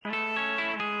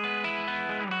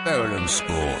Verulam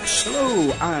Sports.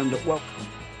 Hello and welcome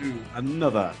to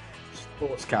another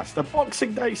Sportscast, a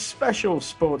Boxing Day special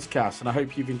Sportscast, and I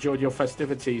hope you've enjoyed your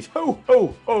festivities. Ho,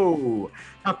 ho, ho!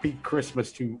 Happy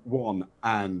Christmas to one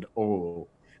and all.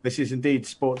 This is indeed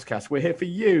Sportscast. We're here for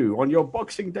you on your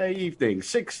Boxing Day evening,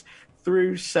 6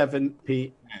 through 7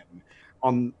 p.m.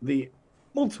 on the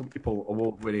multiple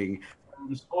award-winning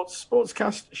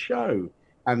Sportscast show.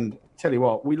 And tell you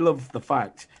what, we love the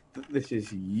fact that this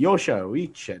is your show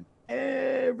each and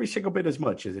every single bit as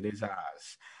much as it is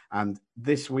ours. And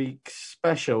this week's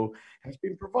special has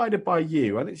been provided by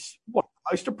you, and it's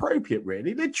most appropriate,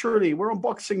 really. Literally, we're on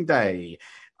Boxing Day.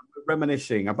 We're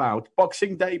reminiscing about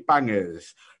Boxing Day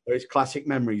bangers, those classic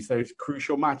memories, those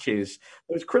crucial matches,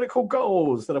 those critical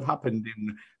goals that have happened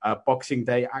in Boxing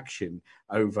Day action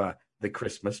over the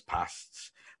Christmas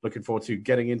pasts. Looking forward to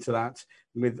getting into that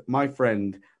with my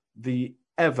friend, the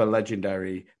ever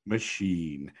legendary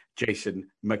machine, Jason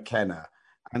McKenna.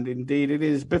 And indeed, it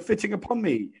is befitting upon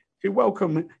me to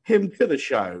welcome him to the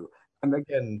show and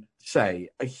again say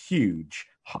a huge,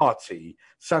 hearty,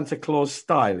 Santa Claus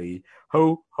styley,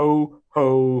 ho, ho,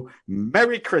 ho,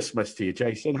 Merry Christmas to you,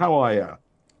 Jason. How are you?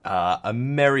 A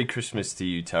Merry Christmas to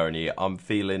you, Tony. I'm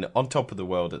feeling on top of the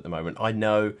world at the moment. I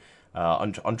know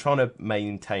I'm trying to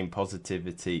maintain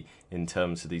positivity in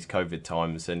terms of these COVID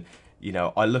times. And, you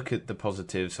know, I look at the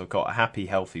positives. I've got a happy,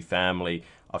 healthy family.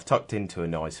 I've tucked into a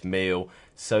nice meal.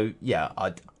 So, yeah,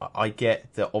 I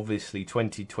get that obviously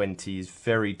 2020 is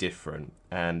very different.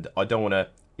 And I don't want to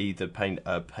either paint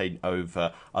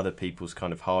over other people's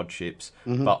kind of hardships,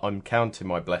 but I'm counting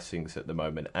my blessings at the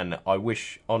moment. And I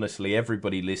wish, honestly,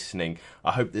 everybody listening,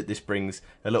 I hope that this brings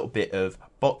a little bit of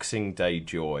Boxing Day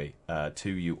joy to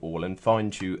you all and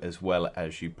find you as well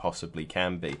as you possibly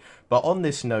can be. But on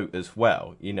this note as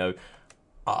well, you know,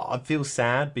 I feel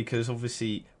sad because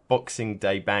obviously Boxing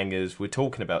Day bangers, we're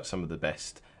talking about some of the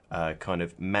best kind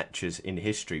of matches in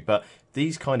history, but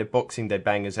these kind of Boxing Day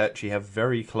bangers actually have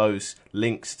very close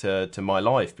links to my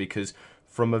life, because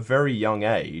from a very young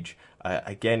age,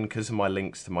 again, because of my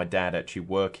links to my dad actually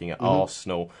working at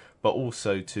Arsenal, but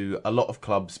also to a lot of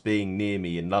clubs being near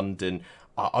me in London,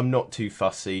 I'm not too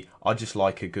fussy. I just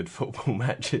like a good football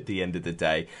match at the end of the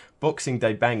day. Boxing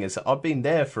Day bangers, I've been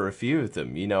there for a few of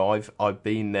them. You know, I've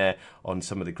been there on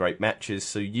some of the great matches.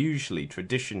 So usually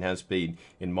tradition has been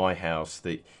in my house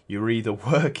that you're either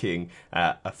working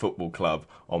at a football club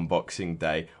on Boxing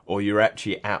Day or you're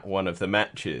actually at one of the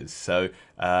matches. So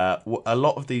a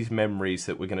lot of these memories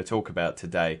that we're going to talk about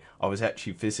today, I was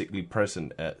actually physically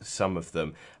present at some of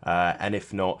them. And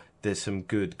if not, there's some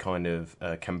good kind of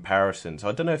comparisons.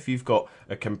 I don't know if you've got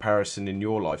a comparison in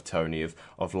your life, Tony,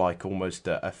 of like almost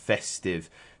a festive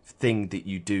thing that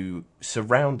you do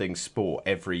surrounding sport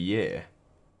every year.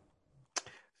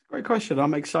 Great question.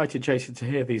 I'm excited, Jason, to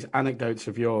hear these anecdotes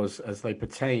of yours as they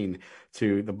pertain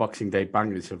to the Boxing Day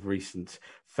bangers of recent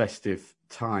festive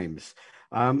times.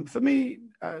 For me,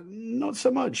 not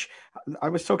so much. I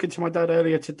was talking to my dad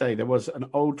earlier today. There was an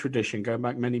old tradition going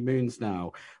back many moons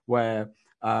now where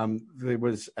there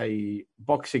was a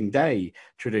Boxing Day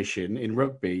tradition in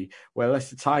rugby where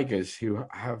Leicester Tigers, who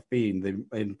have been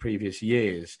in previous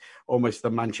years almost the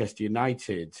Manchester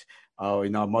United, or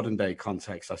in our modern day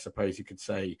context, I suppose you could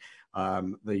say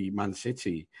the Man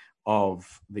City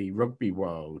of the rugby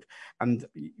world. And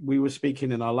we were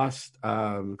speaking in our last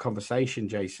conversation,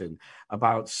 Jason,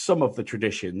 about some of the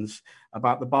traditions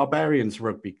about the Barbarians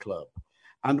Rugby Club.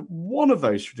 And one of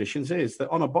those traditions is that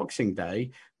on a Boxing Day,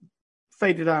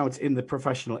 faded out in the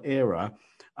professional era,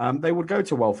 they would go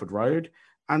to Welford Road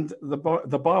and the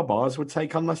Barbars would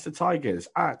take on Leicester Tigers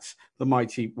at the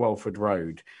mighty Welford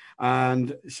Road.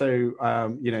 And so,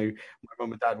 you know, my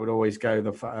mum and dad would always go.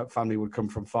 The family would come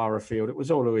from far afield. It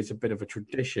was always a bit of a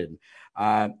tradition.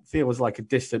 Feels like a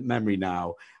distant memory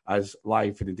now as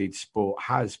life and indeed sport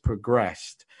has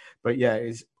progressed. But yeah,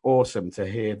 it's awesome to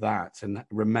hear that and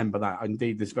remember that.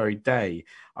 Indeed, this very day,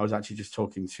 I was actually just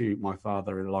talking to my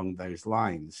father along those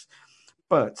lines.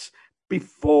 But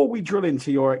before we drill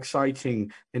into your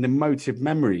exciting and emotive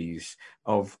memories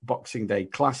of Boxing Day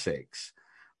classics,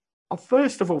 I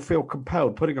first of all feel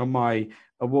compelled, putting on my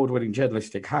award-winning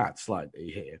journalistic hat slightly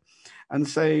here, and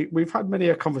say we've had many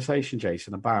a conversation,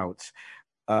 Jason, about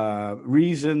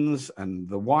reasons and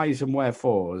the whys and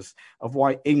wherefores of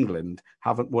why England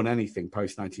haven't won anything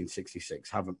post-1966,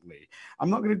 haven't we? I'm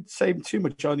not going to say too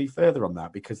much any further on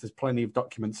that because there's plenty of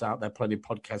documents out there, plenty of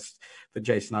podcasts that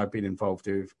Jason and I have been involved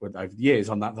with over the years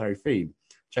on that very theme.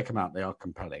 Check them out. They are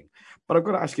compelling. But I've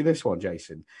got to ask you this one,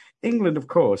 Jason. England, of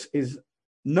course, is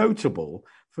notable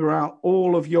throughout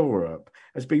all of Europe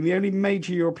as being the only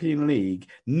major European league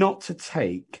not to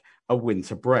take a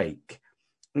winter break.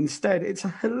 Instead, it's a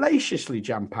hellaciously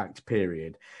jam-packed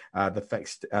period,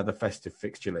 the festive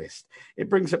fixture list. It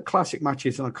brings up classic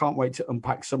matches, and I can't wait to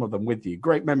unpack some of them with you.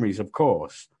 Great memories, of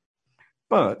course.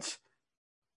 But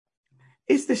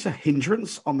is this a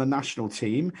hindrance on the national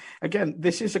team? Again,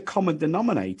 this is a common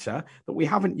denominator that we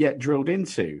haven't yet drilled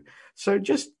into. So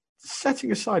just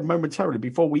setting aside momentarily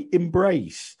before we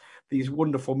embrace these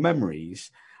wonderful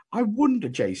memories, I wonder,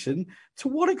 Jason, to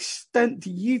what extent do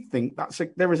you think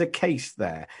there is a case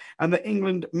there, and that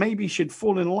England maybe should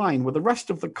fall in line with the rest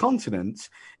of the continent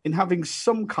in having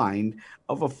some kind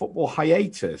of a football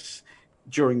hiatus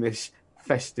during this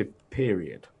festive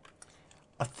period?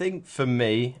 I think for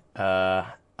me,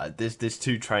 there's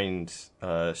two strains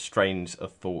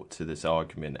of thought to this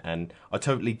argument, and I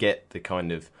totally get the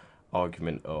kind of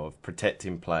argument of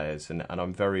protecting players, and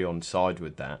I'm very on side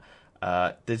with that.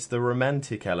 There's the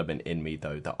romantic element in me,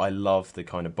 though, that I love the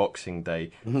kind of Boxing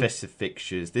Day festive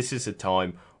fixtures. This is a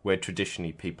time where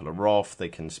traditionally people are off, they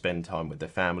can spend time with their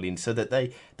family, and so that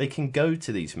they can go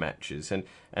to these matches.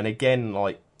 And again,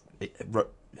 like,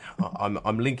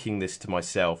 I'm linking this to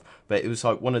myself, but it was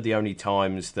like one of the only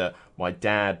times that my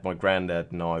dad, my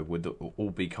granddad, and I would all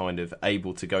be kind of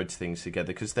able to go to things together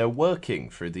because they're working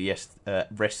through the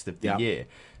rest of the year.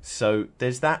 So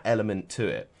there's that element to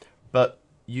it. But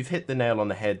you've hit the nail on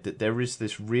the head that there is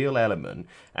this real element,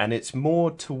 and it's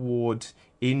more towards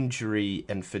injury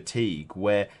and fatigue,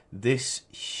 where this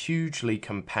hugely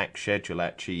compact schedule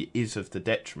actually is of the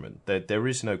detriment. There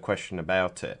is no question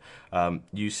about it.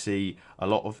 You see a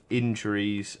lot of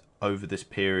injuries over this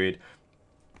period.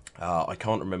 I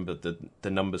can't remember the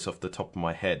numbers off the top of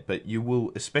my head, but you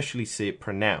will especially see it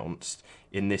pronounced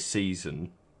in this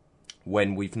season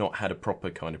when we've not had a proper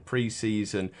kind of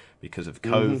pre-season because of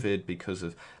COVID, because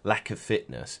of lack of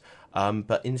fitness.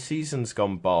 But in seasons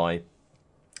gone by,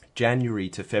 January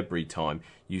to February time,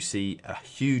 you see a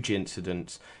huge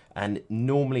incidence, and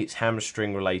normally it's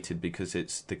hamstring related because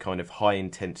it's the kind of high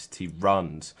intensity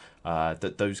runs,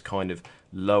 that those kind of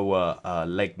lower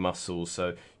leg muscles.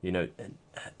 So, you know,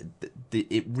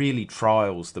 it really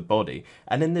trials the body.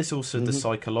 And then there's also the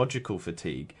psychological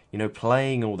fatigue, you know,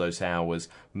 playing all those hours,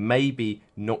 maybe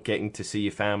not getting to see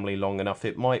your family long enough.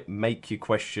 It might make you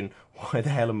question, why the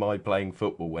hell am I playing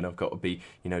football when I've got to be,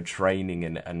 you know, training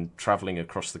and travelling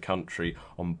across the country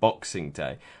on Boxing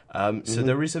Day? So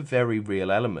there is a very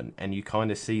real element, and you kind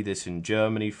of see this in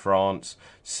Germany, France,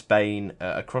 Spain,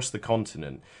 across the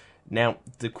continent. Now,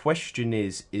 the question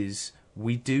is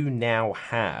we do now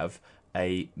have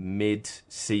a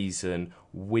mid-season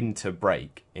winter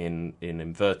break in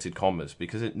inverted commas,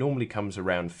 because it normally comes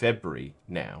around February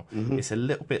now. It's a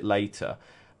little bit later.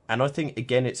 And I think,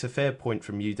 again, it's a fair point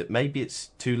from you that maybe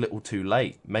it's too little too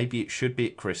late. Maybe it should be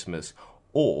at Christmas,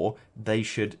 or they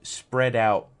should spread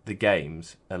out the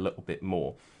games a little bit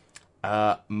more.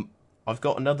 I've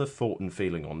got another thought and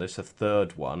feeling on this, a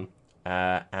third one.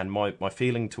 And my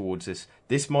feeling towards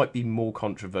this might be more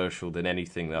controversial than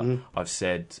anything that I've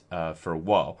said for a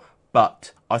while,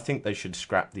 but I think they should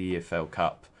scrap the EFL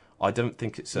Cup. I don't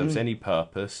think it serves any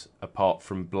purpose apart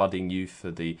from blooding youth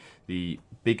for the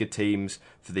bigger teams,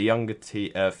 for the younger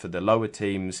for the lower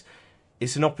teams.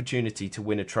 It's an opportunity to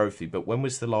win a trophy, but when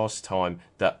was the last time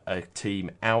that a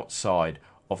team outside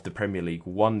of the Premier League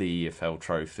won the EFL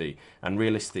trophy? And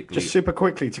realistically, just super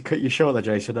quickly to cut you short there,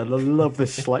 Jason, I love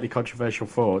this slightly controversial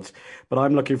thought, but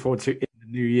I'm looking forward to in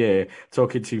the new year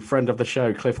talking to friend of the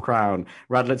show, Cliff Crown,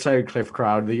 Radlett's own Cliff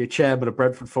Crown, the chairman of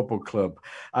Brentford Football Club.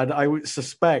 And I would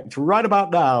suspect right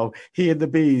about now, he and the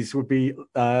Bees would be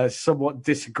somewhat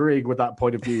disagreeing with that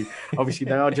point of view. Obviously,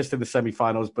 they are just in the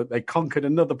semi-finals, but they conquered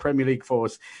another Premier League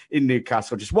force in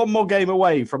Newcastle, just one more game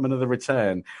away from another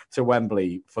return to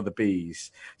Wembley for the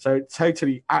Bees. So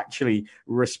totally actually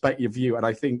respect your view. And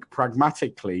I think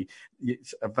pragmatically,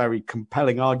 it's a very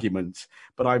compelling argument.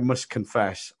 But I must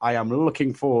confess, I am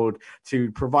looking forward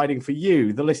to providing for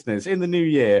you, the listeners, in the new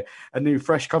year, a new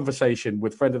fresh conversation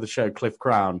with friend of the show, Cliff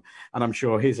Crown. And I'm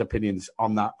sure his opinions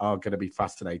on that are going to be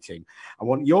fascinating. I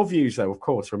want your views, though, of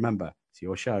course. Remember, it's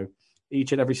your show.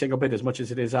 Each and every single bit, as much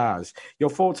as it is ours. Your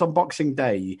thoughts on Boxing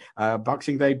Day.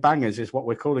 Boxing Day bangers is what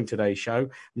we're calling today's show.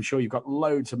 I'm sure you've got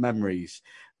loads of memories.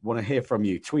 Want to hear from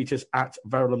you. Tweet us at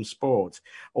Verulam Sport.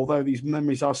 Although these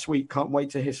memories are sweet, can't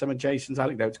wait to hear some of Jason's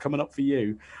anecdotes coming up for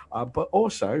you. But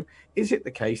also, is it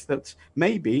the case that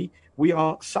maybe we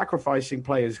are sacrificing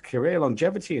players' career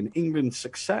longevity and England's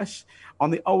success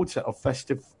on the altar of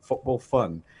festive football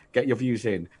fun? Get your views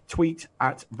in. Tweet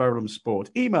at Verulam Sport.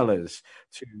 Email us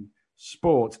to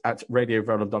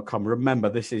sport@radioverulam.com. Remember,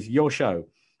 this is your show.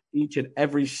 Each and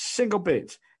every single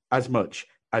bit as much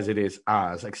as it is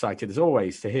as excited as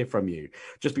always to hear from you.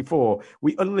 Just before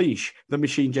we unleash the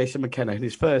machine, Jason McKenna, in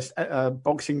his first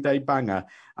Boxing Day banger,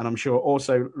 and I'm sure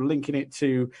also linking it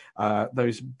to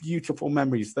those beautiful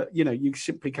memories that, you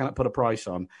simply cannot put a price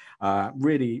on.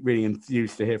 Really, really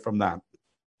enthused to hear from that.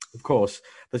 Of course,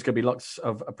 there's going to be lots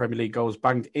of Premier League goals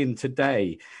banged in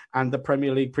today, and the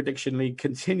Premier League Prediction League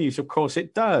continues. Of course,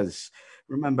 it does.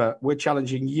 Remember, we're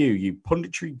challenging you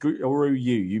punditry guru,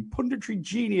 you punditry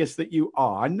genius that you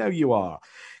are. I know you are.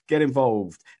 Get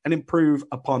involved and improve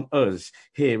upon us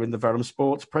here in the Verulam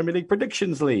Sports Premier League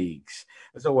Predictions Leagues.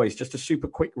 As always, just a super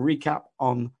quick recap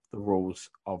on the rules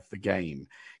of the game.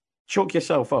 Chalk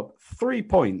yourself up 3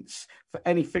 points for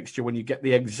any fixture when you get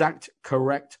the exact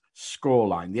correct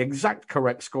scoreline. The exact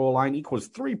correct scoreline equals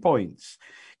 3 points.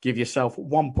 Give yourself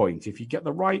 1 point if you get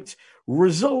the right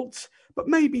result, but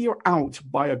maybe you're out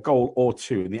by a goal or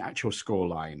two in the actual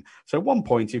scoreline. So 1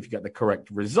 point if you get the correct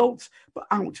result, but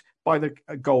out by the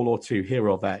goal or two here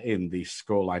or there in the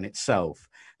scoreline itself.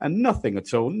 And nothing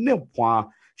at all, nil point,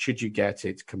 should you get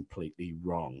it completely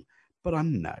wrong. But I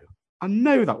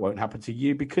know that won't happen to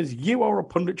you because you are a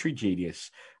punditry genius,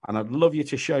 and I'd love you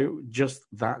to show just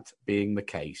that being the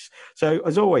case. So,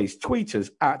 as always, tweet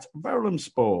us at Verulam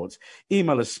Sport,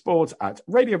 email us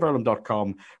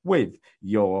sport@radioverulam.com with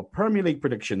your Premier League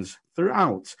predictions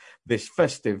throughout this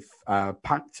festive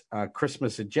packed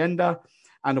Christmas agenda.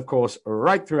 And, of course,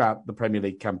 right throughout the Premier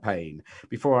League campaign.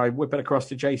 Before I whip it across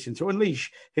to Jason to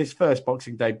unleash his first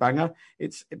Boxing Day banger,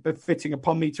 it's befitting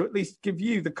upon me to at least give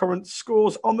you the current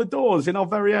scores on the doors in our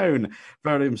very own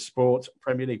Verulam Sport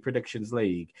Premier League Predictions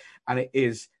League. And it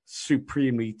is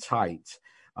supremely tight.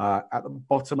 At the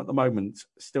bottom at the moment,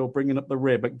 still bringing up the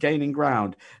rear, but gaining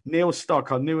ground. Neil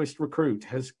Stock, our newest recruit,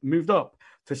 has moved up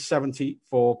to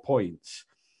 74 points.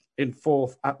 In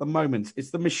fourth at the moment,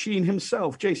 it's the machine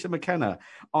himself, Jason McKenna,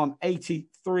 on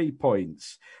 83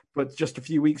 points. But just a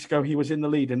few weeks ago, he was in the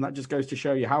lead, and that just goes to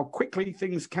show you how quickly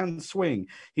things can swing.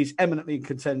 He's eminently in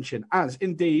contention, as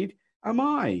indeed am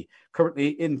I, currently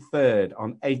in third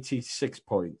on 86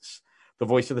 points. The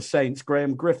voice of the Saints,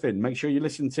 Graham Griffin. Make sure you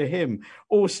listen to him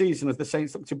all season as the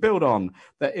Saints look to build on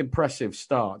their impressive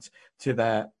start to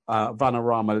their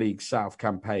Vanarama League South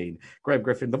campaign. Graham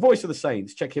Griffin, the voice of the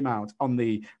Saints. Check him out on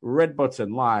the red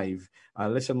button live,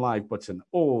 listen live button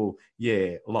all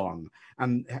year long.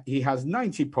 And he has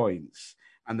 90 points.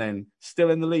 And then still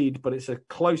in the lead, but it's a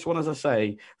close one, as I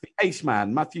say. The ace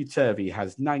man, Matthew Turvey,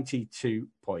 has 92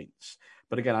 points.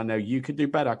 But again, I know you can do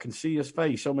better. I can see his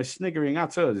face almost sniggering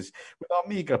at us with our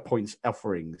meager points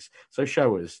offerings. So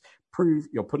show us. Prove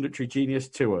your punditry genius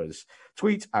to us.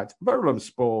 Tweet at Verulam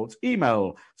Sport.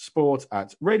 Email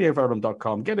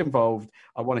sport@radioverulam.com. Get involved.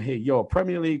 I want to hear your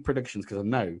Premier League predictions because I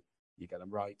know you get them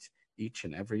right each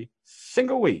and every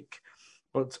single week.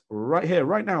 But right here,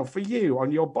 right now, for you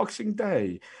on your Boxing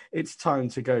Day, it's time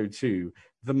to go to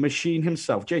the machine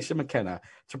himself, Jason McKenna,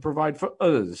 to provide for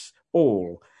us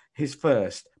all his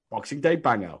first Boxing Day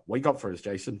banger. What you got for us,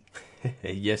 Jason?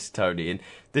 Yes, Tony. And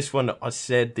this one, I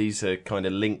said these are kind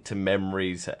of linked to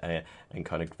memories and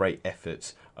kind of great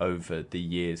efforts over the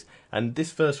years. And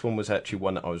this first one was actually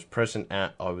one that I was present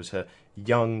at. I was a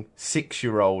young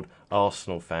 6-year-old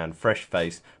Arsenal fan,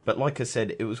 fresh-faced. But like I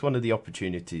said, it was one of the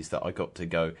opportunities that I got to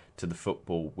go to the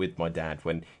football with my dad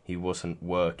when he wasn't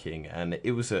working. And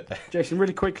it was a... Jason,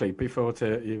 really quickly, before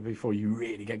you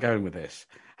really get going with this,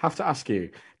 have to ask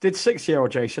you, did 6-year-old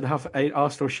Jason have an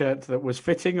Arsenal shirt that was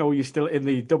fitting, or were you still in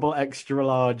the double extra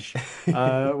large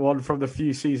one from the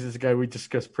few seasons ago we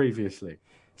discussed previously?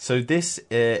 So this,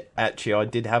 actually, I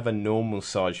did have a normal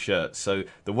size shirt. So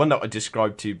the one that I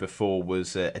described to you before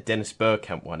was a Dennis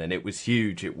Bergkamp one, and it was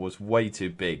huge. It was way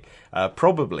too big.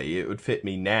 Probably it would fit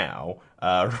me now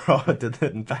rather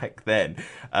than back then.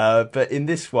 But in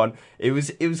this one, it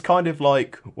was kind of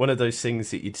like one of those things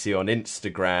that you'd see on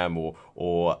Instagram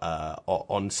or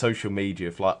on social media.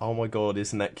 Of like, oh my God,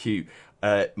 isn't that cute?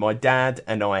 My dad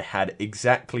and I had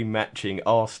exactly matching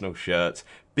Arsenal shirts,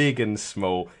 big and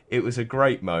small. It was a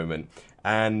great moment.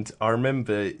 And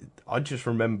I just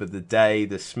remember the day,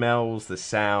 the smells, the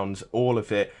sounds, all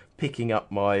of it, picking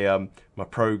up my my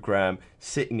programme,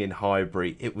 sitting in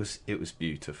Highbury. It was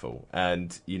beautiful.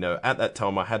 And, you know, at that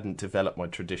time I hadn't developed my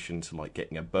tradition to like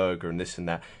getting a burger and this and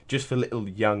that. Just for little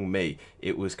young me,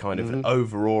 it was kind of an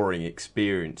overawing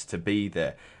experience to be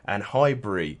there. And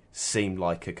Highbury seemed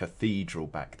like a cathedral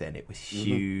back then. It was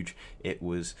huge. It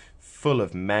was full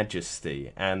of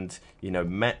majesty and, you know,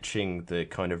 matching the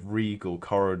kind of regal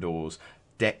corridors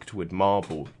decked with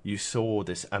marble. You saw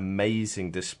this amazing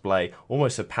display,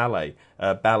 almost a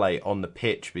ballet on the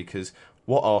pitch, because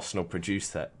what Arsenal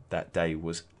produced that day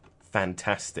was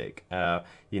fantastic.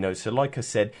 So like I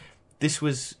said, this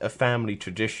was a family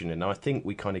tradition, and I think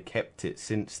we kind of kept it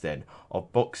since then,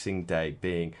 of Boxing Day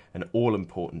being an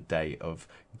all-important day of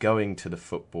going to the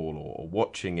football or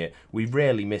watching it. We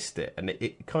rarely missed it, and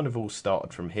it kind of all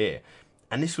started from here.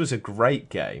 And this was a great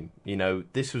game.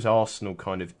 This was Arsenal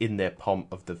kind of in their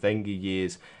pomp of the Wenger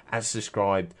years, as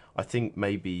described, I think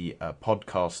maybe a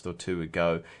podcast or two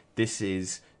ago. This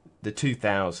is the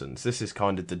 2000s. This is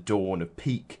kind of the dawn of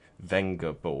peak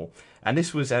Wenger ball. And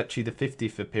this was actually the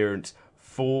 50th appearance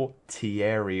for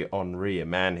Thierry Henry, a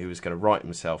man who was going to write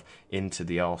himself into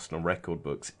the Arsenal record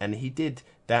books. And he did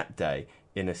that day,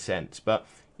 in a sense. But,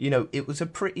 it was a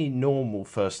pretty normal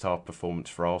first half performance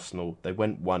for Arsenal. They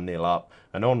went 1-0 up,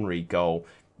 an Henry goal.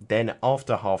 Then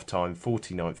after half-time,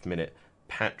 49th minute,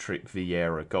 Patrick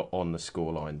Vieira got on the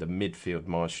scoreline, the midfield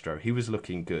maestro. He was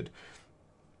looking good.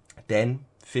 Then,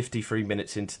 53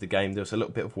 minutes into the game, there was a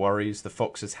little bit of worries. The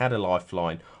Foxes had a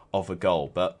lifeline of a goal,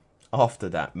 but after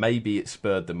that, maybe it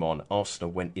spurred them on.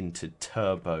 Arsenal went into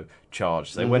turbo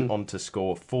charge. They went on to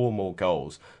score 4 more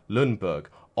goals. Lundberg,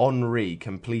 Henry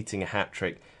completing a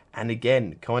hat-trick, and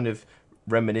again, kind of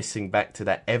reminiscing back to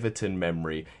that Everton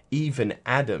memory, even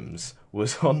Adams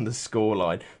was on the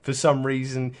scoreline. For some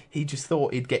reason, he just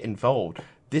thought he'd get involved.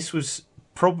 This was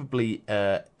probably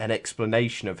an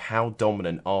explanation of how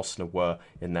dominant Arsenal were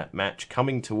in that match.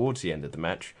 Coming towards the end of the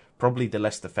match, probably the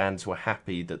Leicester fans were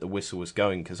happy that the whistle was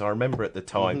going, because I remember at the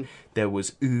time there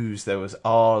was oohs, there was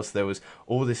ahs, there was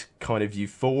all this kind of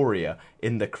euphoria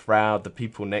in the crowd. The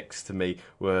people next to me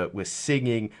were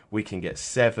singing "We Can Get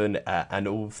 7" and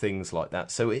all things like that.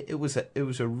 So it was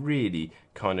a really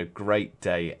kind of great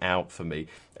day out for me.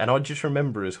 And I just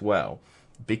remember as well,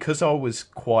 because I was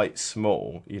quite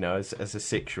small, as a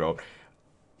 6-year-old,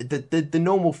 the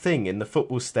normal thing in the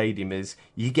football stadium is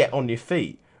you get on your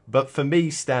feet. But for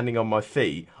me, standing on my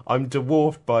feet, I'm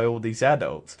dwarfed by all these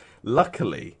adults.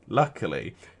 Luckily,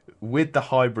 with the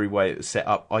Highbury way it was set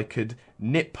up, I could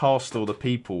nip past all the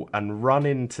people and run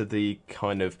into the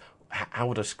kind of, how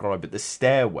would I describe it, the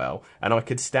stairwell, and I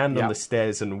could stand on the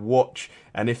stairs and watch,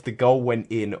 and if the goal went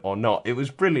in or not. It was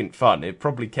brilliant fun. It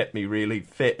probably kept me really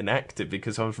fit and active,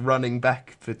 because I was running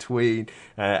back between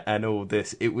and all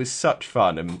this. It was such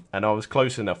fun, and I was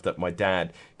close enough that my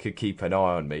dad could keep an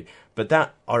eye on me.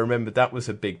 But I remember that was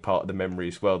a big part of the memory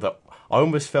as well, that I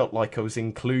almost felt like I was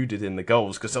included in the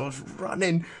goals, because I was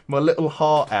running my little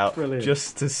heart out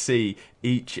just to see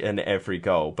each and every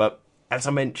goal. But as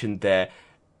I mentioned there,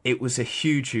 it was a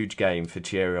huge game for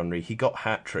Thierry Henry. He got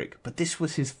hat-trick, but this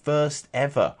was his first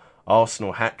ever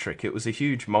Arsenal hat-trick. It was a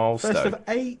huge milestone. First of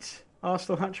 8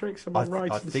 Arsenal hat-tricks, am I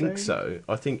right? I think so.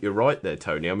 I think you're right there,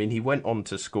 Tony. I mean, he went on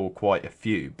to score quite a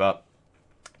few, but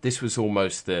this was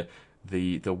almost the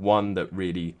one that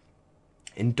really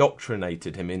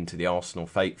indoctrinated him into the Arsenal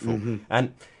faithful.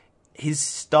 And his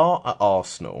start at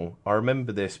Arsenal, I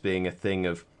remember this being a thing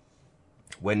of,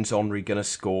 when's Henry going to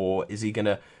score? Is he going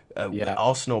to...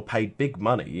 Arsenal paid big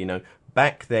money,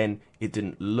 Back then, it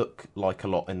didn't look like a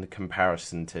lot in the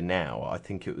comparison to now. I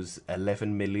think it was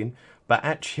 11 million. But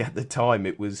actually, at the time,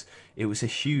 it was a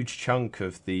huge chunk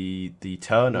of the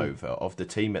turnover of the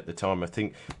team at the time. I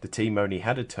think the team only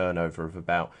had a turnover of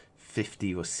about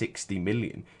 50 or 60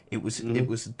 million. It was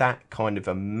that kind of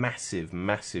a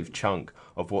massive chunk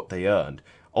of what they earned.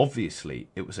 Obviously,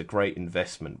 it was a great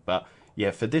investment. But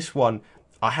yeah, for this one,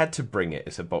 I had to bring it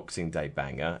as a Boxing Day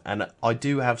banger. And I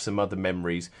do have some other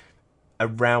memories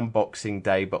around Boxing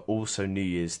Day, but also New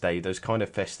Year's Day, those kind of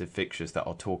festive fixtures that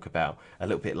I'll talk about a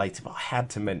little bit later. But I had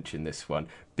to mention this one,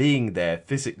 being there,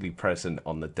 physically present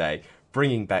on the day,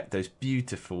 bringing back those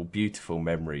beautiful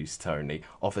memories, Tony,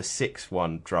 of a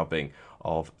 6-1 drubbing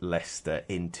of Leicester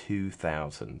in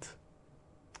 2000.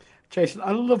 Jason,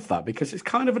 I love that, because it's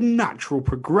kind of a natural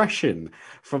progression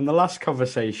from the last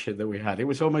conversation that we had. It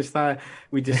was almost that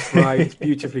we described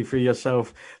beautifully for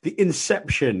yourself the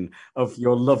inception of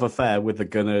your love affair with the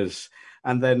Gunners,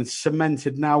 and then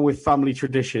cemented now with family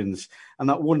traditions, and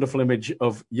that wonderful image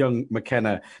of young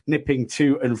McKenna nipping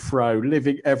to and fro,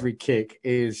 living every kick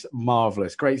is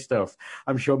marvellous. Great stuff.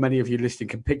 I'm sure many of you listening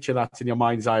can picture that in your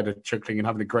mind's eye, chuckling and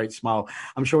having a great smile.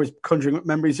 I'm sure it's conjuring up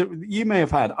memories that you may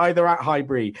have had, either at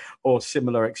Highbury or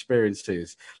similar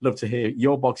experiences. Love to hear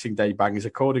your Boxing Day bangers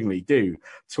accordingly. Do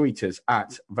tweet us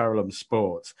at Verulam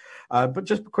Sport. But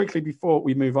just quickly before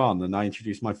we move on, and I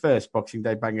introduce my first Boxing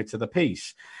Day banger to the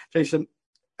piece, Jason,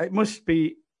 it must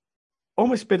be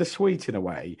almost bittersweet in a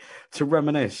way to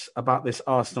reminisce about this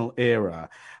Arsenal era.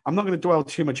 I'm not going to dwell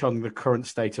too much on the current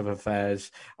state of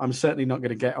affairs. I'm certainly not going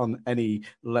to get on any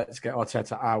let's get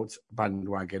Arteta out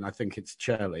bandwagon. I think it's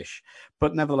churlish.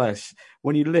 But nevertheless,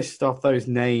 when you list off those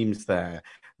names there,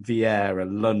 Vieira,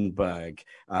 Lundberg,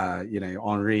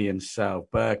 Henri himself,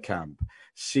 Bergkamp,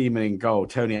 Seaman in goal,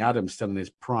 Tony Adams still in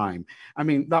his prime. I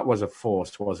mean, that was a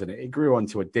force, wasn't it? It grew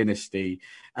onto a dynasty,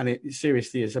 and it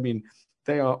seriously is. I mean,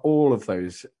 they are all of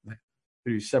those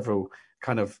through several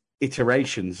kind of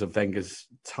iterations of Wenger's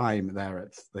time there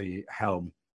at the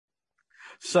helm.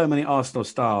 So many Arsenal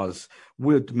stars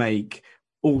would make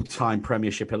all-time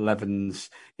Premiership 11s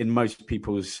in most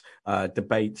people's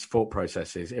debates, thought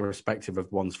processes, irrespective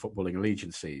of one's footballing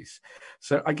allegiances.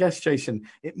 So I guess, Jason,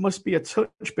 it must be a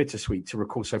touch bittersweet to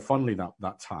recall so fondly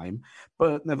that time.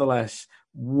 But nevertheless,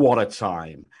 what a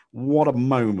time, what a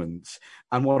moment,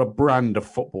 and what a brand of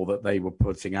football that they were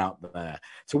putting out there.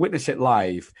 To witness it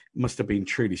live must have been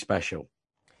truly special.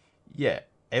 Yeah,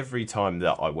 every time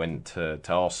that I went to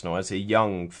Arsenal as a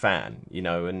young fan,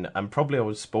 and probably I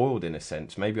was spoiled in a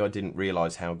sense. Maybe I didn't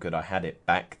realise how good I had it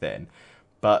back then.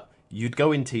 But you'd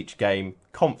go into each game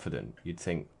confident. You'd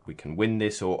think, we can win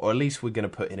this, or at least we're going to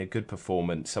put in a good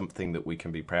performance, something that we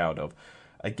can be proud of.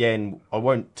 Again, I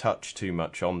won't touch too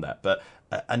much on that, but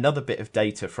another bit of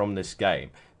data from this game.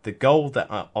 The goal that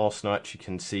Arsenal actually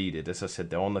conceded, as I said,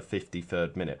 they're on the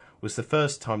 53rd minute, was the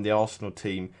first time the Arsenal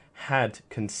team had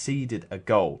conceded a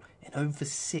goal in over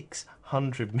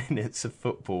 600 minutes of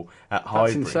football at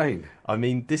Highbury. That's insane. I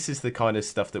mean, this is the kind of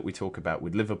stuff that we talk about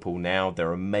with Liverpool now.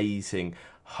 Their amazing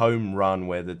home run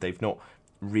where they've not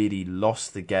really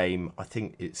lost the game. I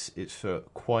think it's for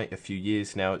quite a few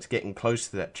years now. It's getting close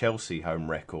to that Chelsea home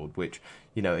record, which,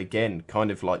 again,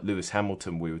 kind of like Lewis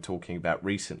Hamilton we were talking about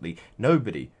recently.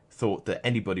 Nobody thought that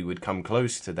anybody would come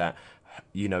close to that,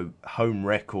 home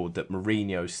record that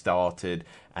Mourinho started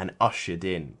and ushered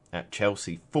in at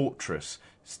Chelsea Fortress,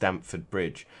 Stamford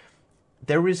Bridge.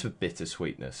 There is a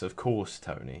bittersweetness, of course,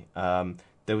 Tony.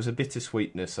 There was a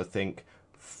bittersweetness, I think,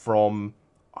 from,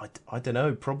 I don't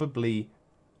know, probably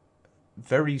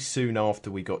very soon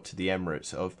after we got to the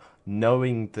Emirates, of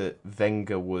knowing that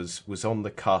Wenger was on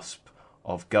the cusp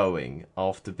of going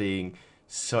after being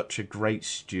such a great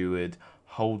steward,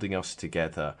 holding us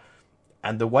together.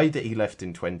 And the way that he left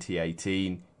in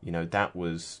 2018, that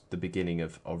was the beginning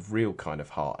of real kind of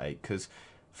heartache. Because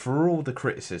for all the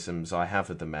criticisms I have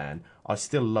of the man, I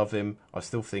still love him. I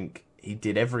still think he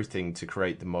did everything to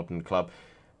create the modern club.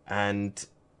 And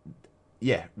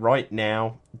yeah, right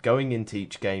now, going into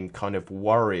each game kind of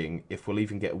worrying if we'll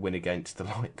even get a win against the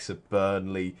likes of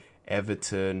Burnley,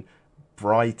 Everton,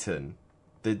 Brighton.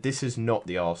 This is not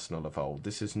the Arsenal of old.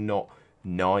 This is not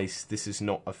nice. This is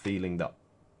not a feeling that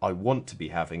I want to be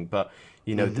having, but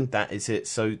that is it.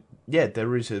 So yeah,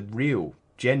 there is a real,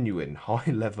 genuine high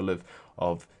level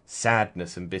of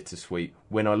sadness and bittersweet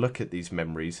when I look at these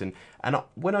memories, and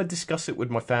when I discuss it with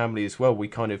my family as well. We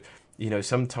kind of,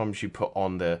 sometimes you put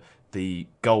on the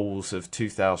goals of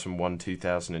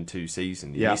 2001-2002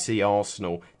 season. Yeah. You see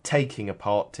Arsenal taking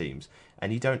apart teams,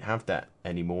 and you don't have that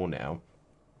anymore now.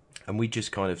 And we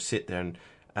just kind of sit there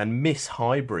and miss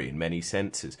Highbury in many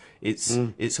senses.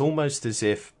 It's almost as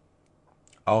if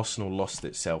Arsenal lost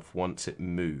itself once it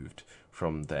moved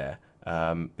from there,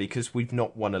 because we've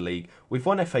not won a league. We've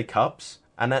won FA Cups,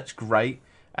 and that's great.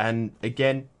 And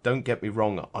again, don't get me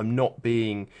wrong, I'm not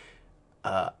being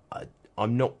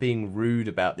rude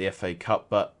about the FA Cup,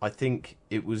 but I think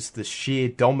it was the sheer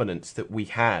dominance that we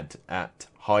had at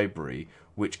Highbury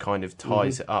which kind of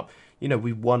ties it up.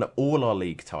 We won all our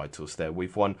league titles there.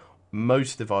 We've won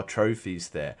most of our trophies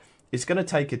there. It's going to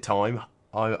take a time.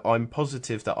 I'm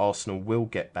positive that Arsenal will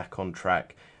get back on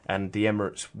track and the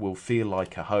Emirates will feel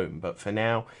like a home. But for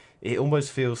now, it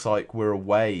almost feels like we're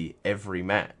away every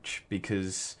match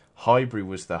because Highbury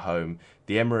was the home.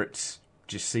 The Emirates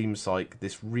just seems like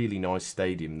this really nice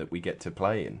stadium that we get to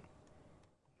play in.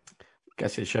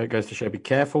 Guess it goes to show, be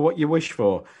careful what you wish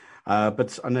for.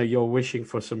 But I know you're wishing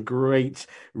for some great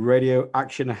radio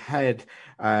action ahead,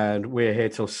 and we're here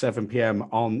till 7 p.m.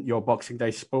 on your Boxing Day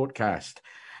Sportcast.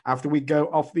 After we go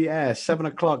off the air, 7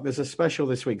 o'clock, there's a special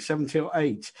this week, 7 till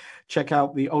 8. Check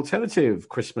out the alternative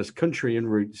Christmas Country and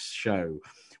Roots show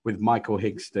with Michael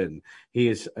Higston. He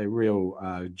is a real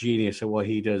genius at what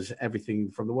he does,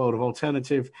 everything from the world of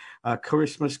alternative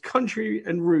Christmas country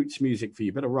and roots music for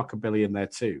you. Bit of rockabilly in there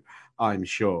too, I'm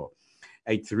sure.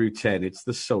 8 through 10. It's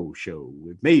the Soul Show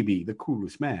with maybe the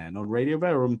coolest man on Radio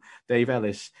Verum, Dave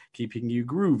Ellis, keeping you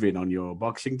grooving on your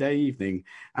Boxing Day evening.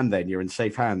 And then you're in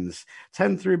safe hands.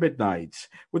 10 through midnight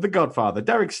with the Godfather,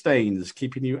 Derek Staines,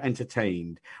 keeping you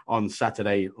entertained on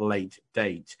Saturday Late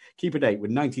Date. Keep a date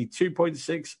with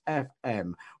 92.6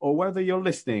 FM, or whether you're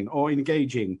listening or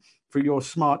engaging through your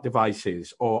smart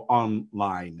devices or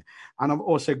online. And I've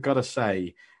also got to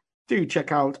say, do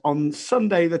check out on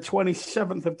Sunday, the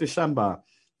 27th of December,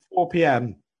 4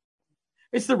 p.m.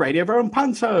 It's the Radio Verum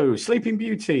Panto, Sleeping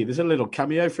Beauty. There's a little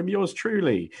cameo from yours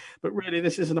truly. But really,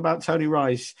 this isn't about Tony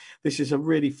Rice. This is a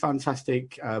really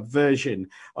fantastic version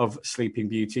of Sleeping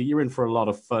Beauty. You're in for a lot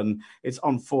of fun. It's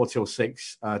on 4 till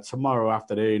 6 tomorrow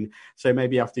afternoon. So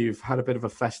maybe after you've had a bit of a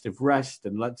festive rest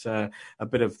and let a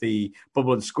bit of the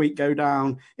bubble and squeak go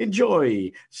down,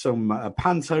 enjoy some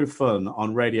Panto fun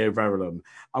on Radio Verum.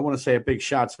 I want to say a big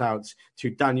shout out to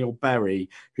Daniel Berry,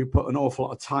 who put an awful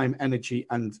lot of time, energy,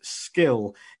 and skill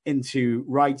into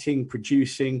writing,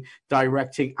 producing,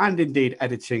 directing, and indeed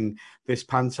editing this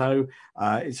Panto.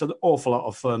 It's an awful lot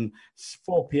of fun. It's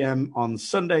 4 p.m. on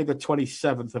Sunday, the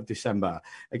 27th of December.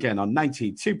 Again, on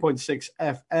 92.6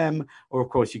 FM, or of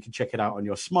course, you can check it out on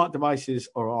your smart devices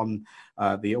or on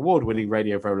the award-winning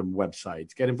Radio Verum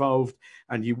website. Get involved,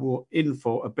 and you will in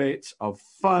for a bit of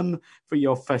fun for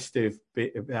your festive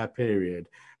period.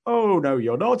 Oh, no,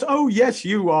 you're not. Oh, yes,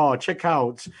 you are. Check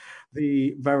out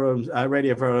the Verum,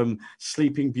 Radio Verum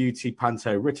Sleeping Beauty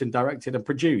Panto, written, directed, and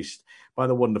produced by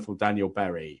the wonderful Daniel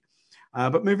Berry.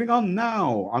 But moving on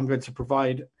now, I'm going to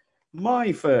provide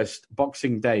my first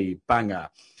Boxing Day banger.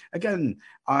 Again,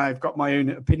 I've got my own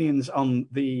opinions on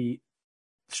the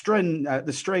strains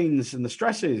and the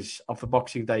stresses of the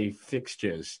Boxing Day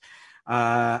fixtures.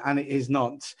 And it is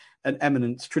not an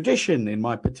eminent tradition in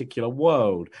my particular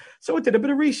world. So I did a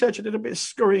bit of research, I did a bit of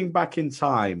scurrying back in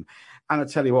time. And I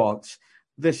tell you what,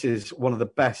 this is one of the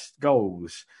best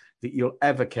goals that you'll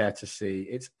ever care to see.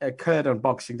 It's occurred on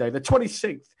Boxing Day, the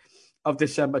 26th of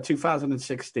December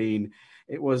 2016.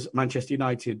 It was Manchester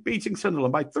United beating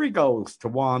Sunderland by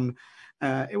 3-1.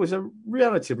 It was a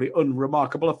relatively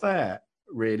unremarkable affair,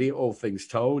 really, all things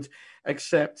told,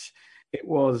 except it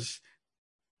was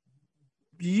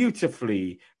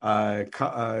beautifully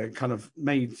kind of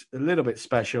made a little bit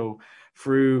special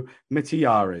through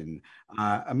Mkhitaryan,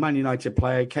 a Man United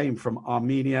player, came from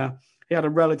Armenia. He had a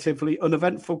relatively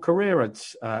uneventful career at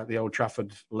the Old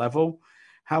Trafford level.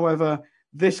 However,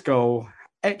 this goal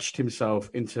etched himself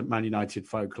into Man United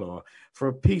folklore for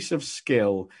a piece of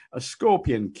skill, a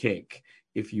scorpion kick,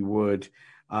 if you would,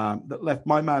 that left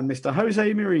my man, Mr.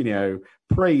 Jose Mourinho,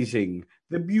 praising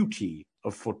the beauty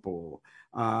of football.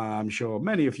 I'm sure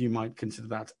many of you might consider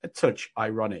that a touch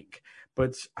ironic,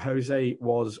 but Jose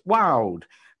was wowed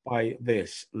by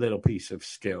this little piece of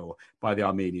skill by the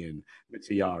Armenian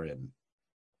Mkhitaryan.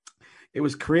 It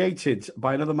was created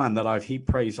by another man that I've heaped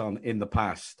praise on in the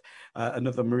past,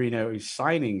 another Mourinho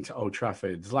signing to Old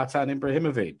Trafford, Zlatan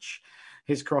Ibrahimovic.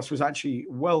 His cross was actually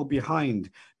well behind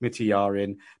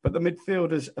Mkhitaryan, but the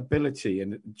midfielder's ability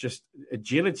and just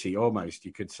agility, almost,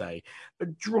 you could say,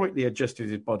 adroitly adjusted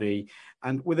his body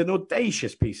and with an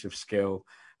audacious piece of skill,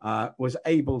 was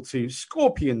able to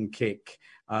scorpion kick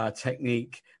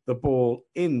technique the ball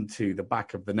into the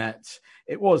back of the net.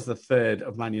 It was the third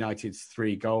of Man United's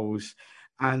 3 goals,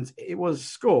 and it was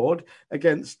scored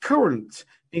against current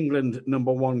England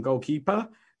 #1 goalkeeper,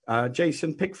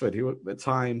 Jason Pickford, who at the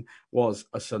time was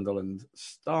a Sunderland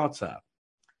starter.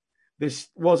 This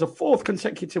was a 4th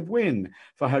consecutive win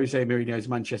for Jose Mourinho's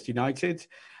Manchester United,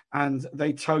 and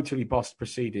they totally bossed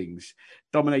proceedings,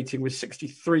 dominating with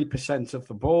 63% of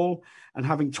the ball and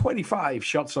having 25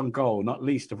 shots on goal, not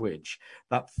least of which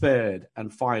that third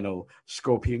and final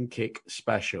scorpion kick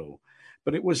special.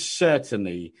 But it was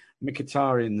certainly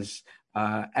Mkhitaryan's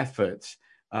effort,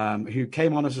 who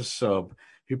came on as a sub,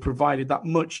 who provided that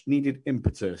much-needed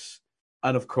impetus,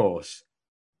 and of course,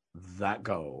 that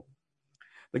goal.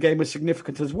 The game was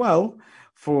significant as well,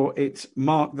 for it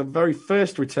marked the very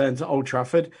first return to Old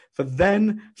Trafford for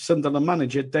then Sunderland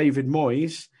manager David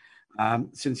Moyes,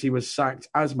 since he was sacked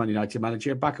as Man United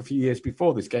manager back a few years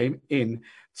before this game in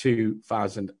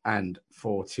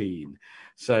 2014.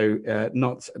 So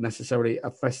not necessarily a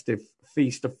festive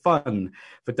feast of fun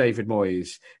for David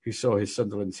Moyes, who saw his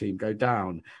Sunderland team go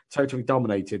down, totally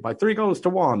dominated by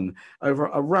 3-1 over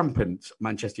a rampant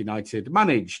Manchester United,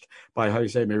 managed by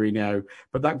Jose Mourinho.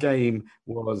 But that game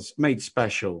was made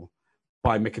special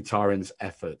by Mkhitaryan's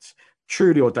efforts.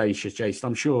 Truly audacious, Jason.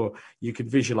 I'm sure you could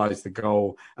visualise the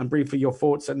goal and breathe for your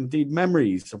thoughts and indeed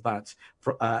memories of that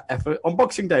effort on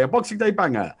Boxing Day, a Boxing Day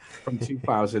banger from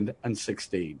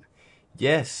 2016.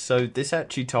 Yes, so this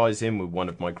actually ties in with one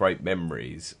of my great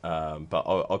memories, but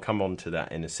I'll come on to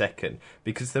that in a second,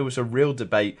 because there was a real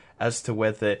debate as to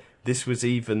whether this was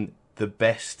even the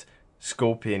best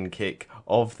scorpion kick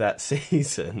of that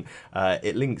season.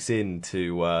 It links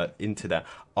into that.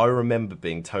 I remember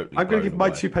being totally I'm going to blown give my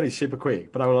away. two pennies super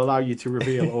quick, but I will allow you to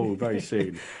reveal all very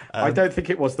soon. I Um, don't think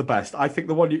it was the best. I think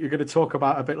the one that you're going to talk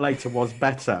about a bit later was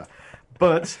better,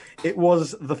 but it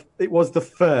was the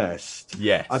first. I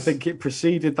yes. think it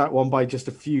preceded that one by just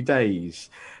a few days.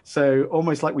 So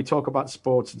almost like we talk about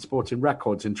sports and sporting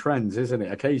records and trends, isn't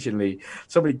it? Occasionally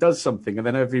somebody does something and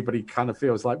then everybody kind of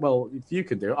feels like, well, if you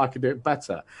can do it, I can do it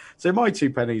better. So my two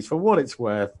pennies, for what it's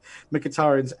worth,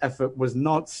 Mkhitaryan's effort was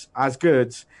not as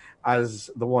good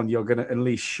as the one you're going to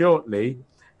unleash shortly.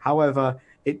 However,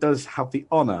 it does have the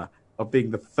honour of being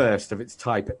the first of its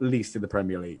type, at least in the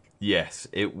Premier League. Yes,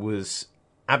 it was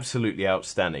absolutely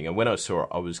outstanding. And when I saw it,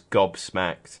 I was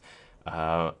gobsmacked.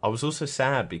 I was also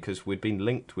sad because we'd been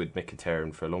linked with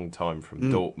Mkhitaryan for a long time from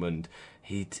Dortmund.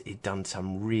 He'd done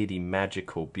some really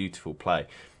magical, beautiful play.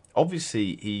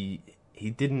 Obviously, he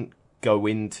didn't go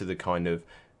into the kind of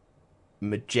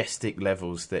majestic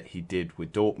levels that he did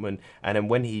with Dortmund. And then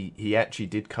when he actually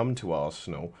did come to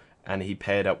Arsenal and he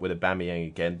paired up with Aubameyang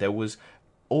again, there was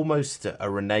almost a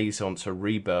renaissance, a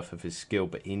rebirth of his skill,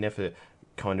 but he never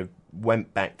kind of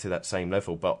went back to that same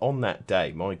level. But on that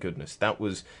day, my goodness, that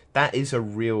is a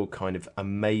real kind of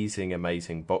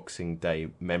amazing Boxing Day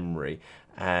memory.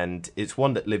 And it's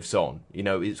one that lives on. You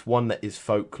know, it's one that is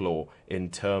folklore in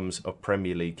terms of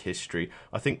Premier League history.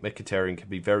 I think Mkhitaryan can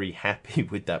be very happy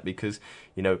with that because,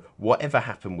 you know, whatever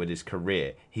happened with his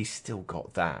career, he's still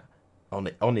got that on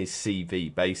his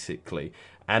CV, basically.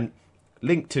 And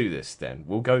linked to this, then,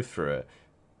 we'll go through it.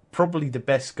 Probably the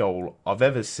best goal I've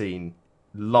ever seen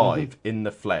live in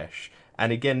the flesh.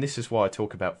 And again, this is why I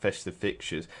talk about festive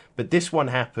fixtures. But this one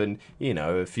happened, you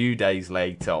know, a few days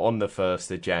later on the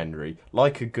 1st of January,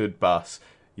 like a good bus.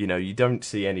 You know, you don't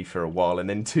see any for a while, and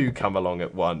then two come along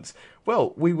at once.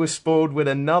 Well, we were spoiled with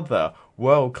another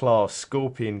world-class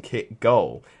scorpion kick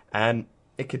goal. And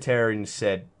Mkhitaryan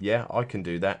said, yeah, I can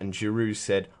do that. And Giroud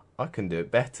said, I can do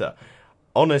it better. Yeah.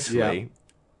 Honestly,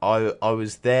 I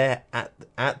was there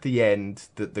at the end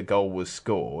that the goal was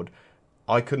scored.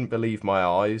 I couldn't believe my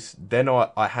eyes. Then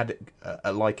I had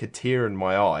like a tear in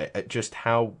my eye at just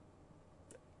how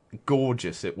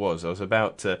gorgeous it was. I was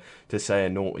about to say a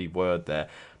naughty word there.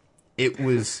 It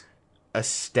was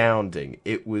astounding.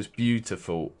 It was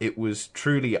beautiful. It was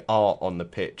truly art on the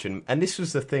pitch. And this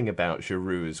was the thing about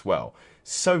Giroud as well.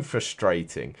 So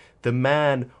frustrating. The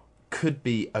man could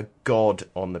be a god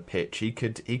on the pitch. He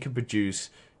could produce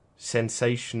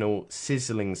sensational,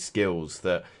 sizzling skills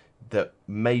that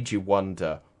made you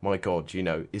wonder, my God, you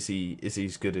know, is he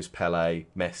as good as Pele,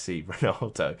 Messi,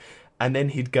 Ronaldo? And then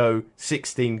he'd go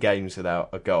 16 games without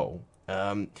a goal.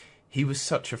 He was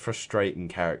such a frustrating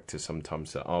character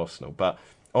sometimes at Arsenal. But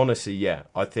honestly, yeah,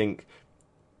 I think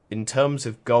in terms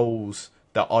of goals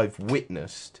that I've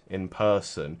witnessed in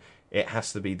person, it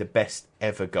has to be the best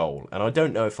ever goal. And I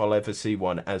don't know if I'll ever see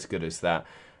one as good as that.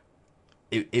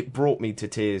 It brought me to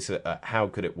tears at how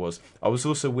good it was. I was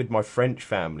also with my French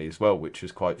family as well, which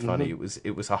was quite funny.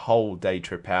 It was a whole day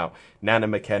trip out. Nana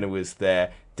McKenna was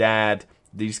there, Dad,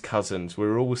 these cousins. We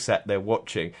were all sat there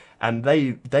watching, and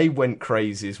they went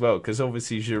crazy as well because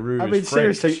obviously Giroud I is mean,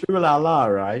 French. seriously, ooh la la,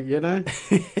 right? You know?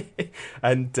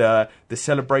 And the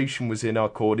celebration was in our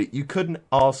corner. You couldn't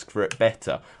ask for it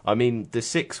better. I mean, the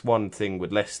 6-1 thing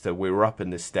with Leicester, we were up in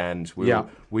the stands. Yeah.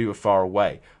 We were far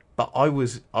away. But I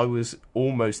was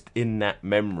almost in that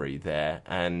memory there,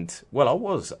 and well,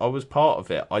 I was part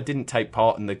of it. I didn't take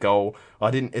part in the goal,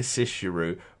 I didn't assist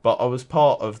Giroud, but I was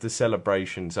part of the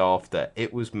celebrations after.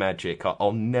 It was magic.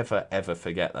 I'll never ever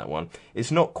forget that one. It's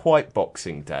not quite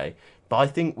Boxing Day, but I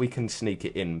think we can sneak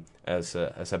it in as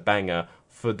a banger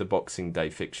for the Boxing Day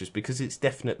fixtures because it's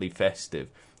definitely festive,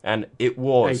 and it I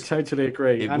was. totally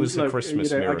agree. It And was a look,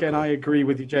 Christmas again, miracle. I agree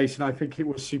with you, Jason. I think it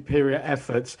was superior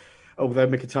effort, although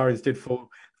Mkhitaryan's did fall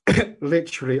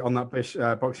literally on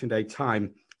that Boxing Day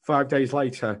time. 5 days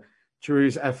later,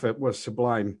 Giroud's effort was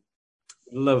sublime.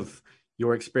 Love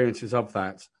your experiences of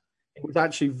that. It was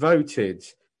actually voted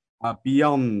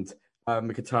beyond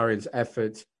Mkhitaryan's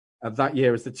effort that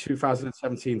year as the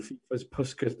 2017 FIFA's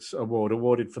Puskas Award,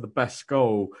 awarded for the best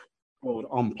goal scored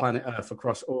on planet Earth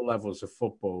across all levels of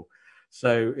football.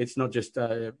 So it's not just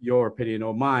your opinion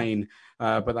or mine,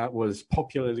 but that was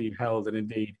popularly held and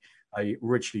indeed a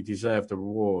richly deserved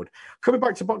award. Coming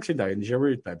back to Boxing Day and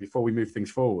Giroud there, before we move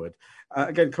things forward,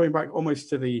 again, coming back almost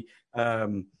to the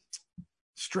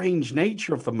strange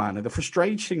nature of the man and the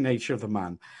frustrating nature of the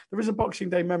man. There is a Boxing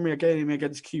Day memory again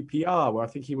against QPR where I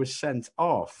think he was sent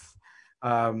off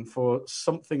for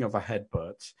something of a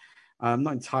headbutt. I'm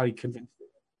not entirely convinced it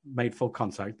made full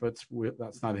contact, but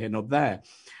that's neither here nor there.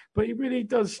 But he really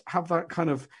does have that kind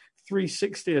of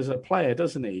 360 as a player,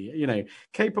 doesn't he? You know,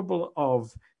 capable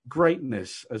of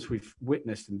greatness, as we've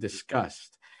witnessed and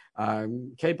discussed,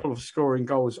 capable of scoring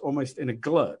goals almost in a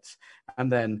glut,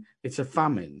 and then it's a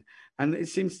famine. And it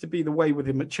seems to be the way with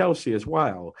him at Chelsea as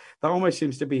well. That almost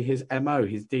seems to be his MO,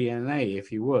 his DNA,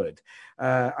 if you would.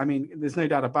 I mean, there's no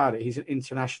doubt about it. He's an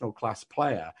international class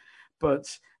player.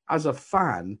 But as a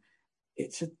fan,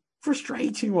 it's a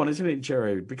frustrating one, isn't it,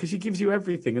 Gerard? Because he gives you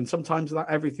everything, and sometimes that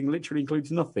everything literally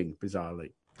includes nothing,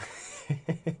 bizarrely.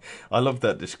 I love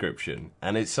that description,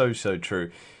 and it's so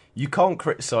true. You can't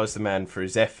criticise the man for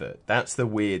his effort. That's the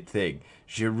weird thing.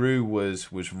 Giroud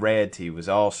was red. He was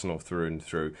Arsenal through and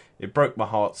through. It broke my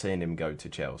heart seeing him go to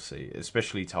Chelsea,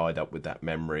 especially tied up with that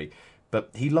memory. But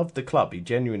he loved the club. He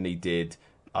genuinely did.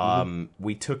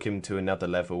 We took him to another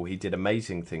level. He did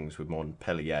amazing things with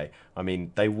Montpellier. I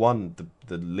mean, they won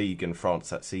the league in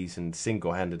France that season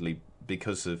single-handedly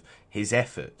because of his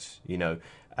efforts. You know,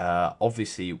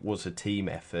 obviously it was a team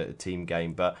effort, a team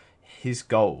game, but his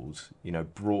goals, you know,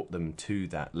 brought them to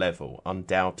that level,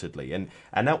 undoubtedly. And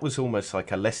that was almost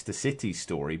like a Leicester City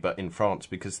story, but in France,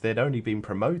 because they'd only been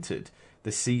promoted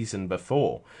the season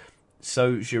before.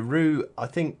 So Giroud, I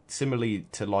think, similarly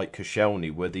to like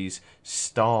Koscielny, were these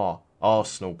star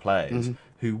Arsenal players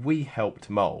who we helped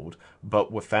mould, but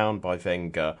were found by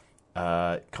Wenger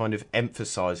kind of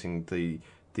emphasising the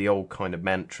old kind of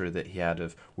mantra that he had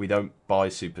of, we don't buy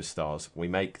superstars, we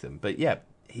make them. But yeah,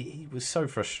 he was so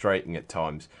frustrating at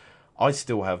times. I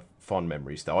still have fond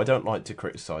memories, though. I don't like to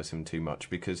criticise him too much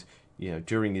because, you know,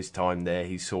 during his time there,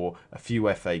 he saw a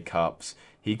few FA Cups,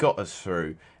 he got us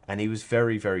through, and he was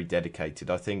very, very dedicated.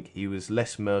 I think he was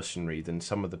less mercenary than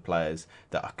some of the players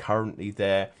that are currently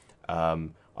there.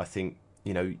 I think,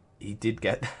 you know, he did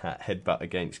get that headbutt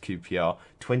against QPR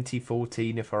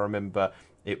 2014, if I remember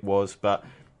it was, but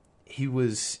he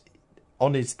was,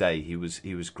 on his day, he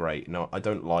was great. Now, I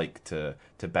don't like to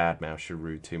badmouth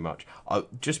Giroud too much.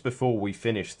 Just before we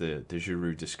finish the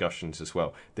Giroud discussions as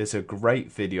well, there's a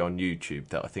great video on YouTube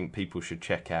that I think people should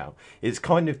check out. It's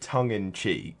kind of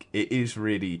tongue-in-cheek. It is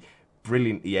really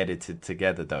brilliantly edited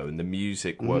together, though, and the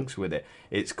music works with it.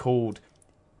 It's called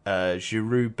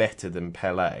Giroud Better Than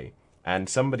Pelé. And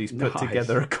somebody's put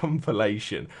together a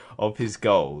compilation of his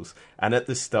goals. And at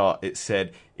the start, it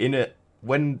said,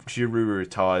 when Giroud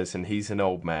retires and he's an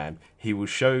old man, he will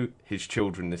show his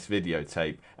children this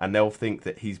videotape and they'll think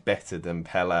that he's better than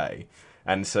Pelé.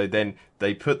 And so then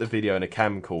they put the video in a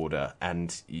camcorder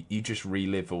and you just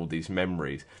relive all these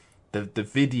memories. The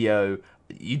video,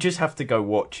 you just have to go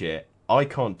watch it. I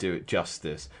can't do it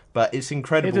justice, but it's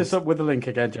incredible. Hit us up with the link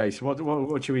again, Jason.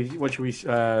 What should we bang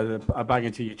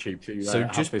into YouTube to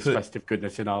have just this festive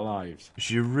goodness in our lives?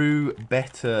 Giroud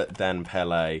Better Than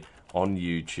Pelé on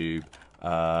YouTube.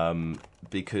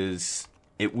 Because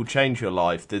it will change your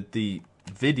life. The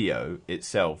video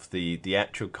itself, the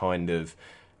actual kind of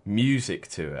music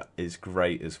to it is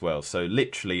great as well. So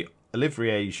literally,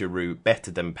 Olivier Giroud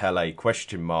Better Than Pelé ?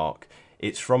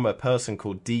 It's from a person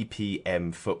called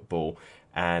DPM Football,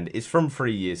 and it's from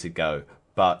 3 years ago.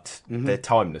 But they're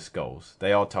timeless goals.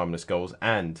 They are timeless goals,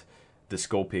 and the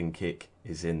scorpion kick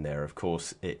is in there. Of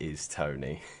course, it is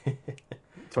Tony.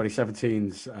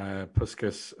 2017's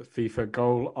Puskas FIFA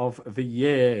Goal of the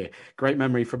Year. Great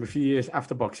memory from a few years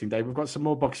after Boxing Day. We've got some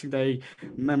more Boxing Day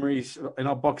memories in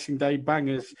our Boxing Day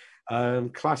bangers.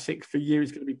 Classic for you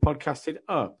is going to be podcasted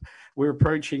up. We're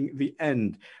approaching the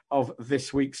end of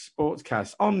this week's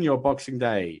Sportscast on your Boxing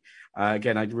Day.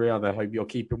 Again, I'd rather hope you're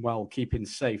keeping well, keeping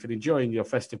safe, and enjoying your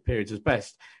festive periods as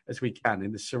best as we can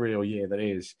in the surreal year that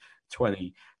is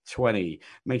 2020.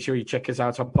 Make sure you check us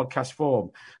out on podcast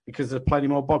form because there's plenty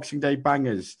more Boxing Day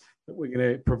bangers that we're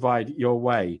going to provide your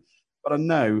way. But I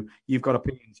know you've got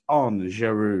opinions on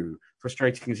Giroud,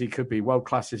 frustrating as he could be, world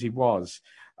class as he was.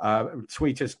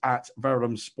 Tweet us at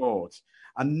Verulam Sport.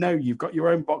 I know you've got your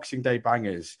own Boxing Day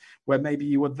bangers where maybe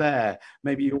you were there,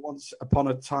 maybe you once upon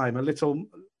a time a little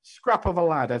scrap of a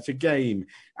lad at a game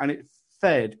and it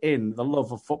fed in the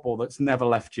love of football that's never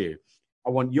left you. I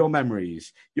want your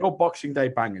memories, your Boxing Day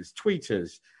bangers. Tweet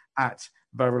us at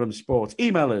Verulam Sport.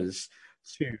 Email us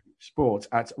to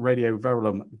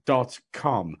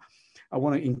sport@radioverulam.com. I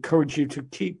want to encourage you to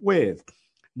keep with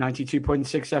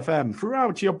 92.6 FM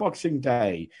throughout your Boxing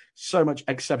Day. So much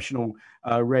exceptional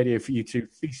radio for you to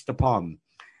feast upon.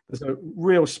 There's a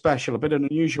real special, a bit of an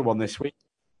unusual one this week.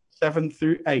 7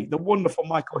 through 8. The wonderful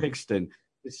Michael Higston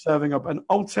is serving up an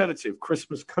alternative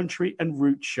Christmas country and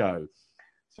root show.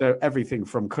 So everything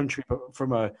from country, but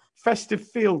from a festive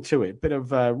feel to it, bit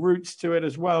of roots to it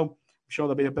as well. I'm sure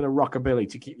there'll be a bit of rockabilly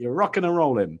to keep you rocking and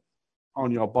rolling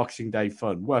on your Boxing Day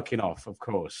fun. Working off, of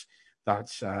course,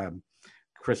 that's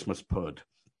Christmas Pud.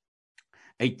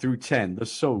 8 through 10, The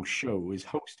Soul Show is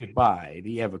hosted by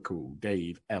the ever-cool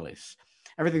Dave Ellis.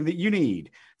 Everything that you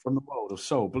need from the world of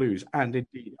soul, blues, and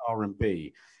indeed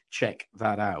R&B. Check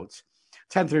that out.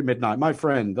 10 through midnight, my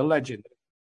friend, the legend,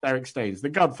 Derek Staines, the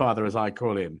Godfather, as I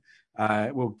call him,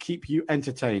 will keep you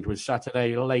entertained with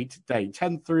Saturday Late Date,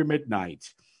 10 through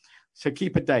midnight. So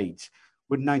keep a date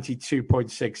with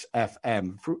 92.6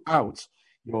 FM throughout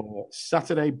your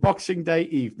Saturday Boxing Day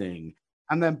evening.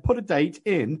 And then put a date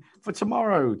in for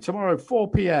tomorrow,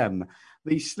 4 p.m.,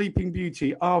 the Sleeping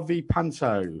Beauty RV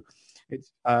Panto.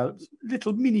 It's a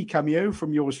little mini cameo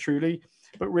from yours truly,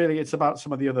 but really it's about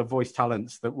some of the other voice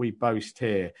talents that we boast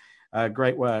here.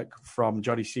 Great work from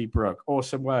Johnny Seabrook,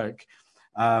 awesome work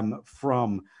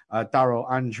from Daryl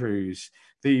Andrews,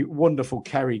 the wonderful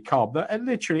Kerry Cobb.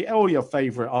 Literally all your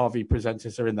favourite RV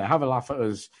presenters are in there. Have a laugh at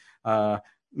us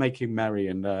making merry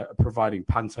and providing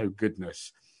panto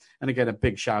goodness. And again, a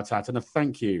big shout out and a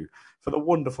thank you for the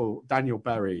wonderful Daniel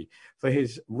Berry for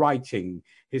his writing,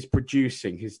 his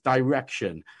producing, his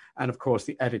direction, and of course,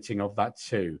 the editing of that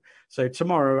too. So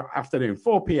tomorrow afternoon,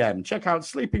 4 p.m., check out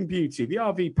Sleeping Beauty, the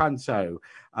RV Panto,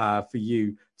 for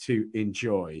you to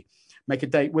enjoy. Make a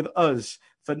date with us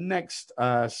for next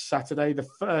Saturday, the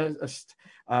first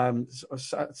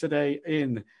Saturday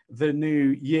in the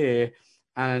new year.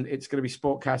 And it's going to be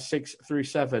Sportcast 6 through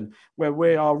 7, where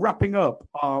we are wrapping up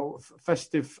our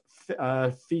festive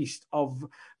feast of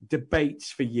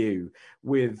debates for you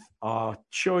with our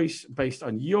choice based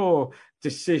on your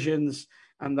decisions.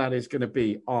 And that is going to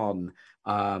be on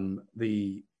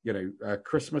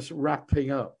Christmas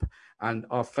wrapping up and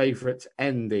our favourite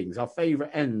endings, our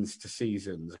favourite ends to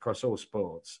seasons across all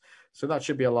sports. So that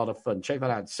should be a lot of fun. Check that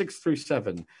out, 6 through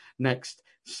 7 next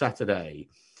Saturday.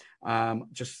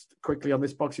 Just quickly on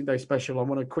this Boxing Day special, I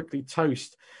want to quickly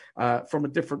toast from a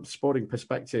different sporting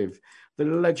perspective the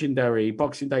legendary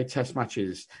Boxing Day Test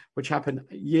matches, which happen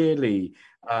yearly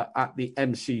at the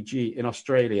MCG in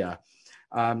Australia.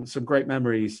 Some great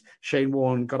memories. Shane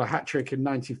Warne got a hat-trick in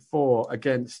 94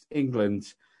 against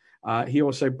England. He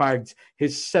also bagged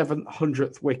his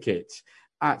 700th wicket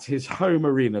at his home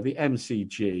arena, the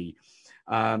MCG,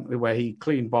 where he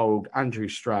clean bowled Andrew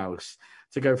Strauss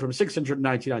to go from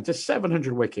 699 to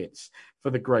 700 wickets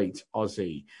for the great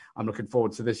Aussie. I'm looking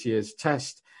forward to this year's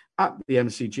test at the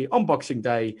MCG on Boxing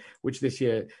Day, which this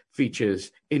year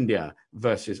features India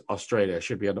versus Australia.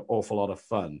 Should be an awful lot of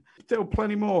fun. Still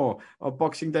plenty more of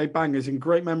Boxing Day bangers and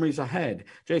great memories ahead.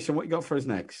 Jason, what you got for us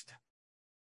next?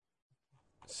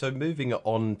 So moving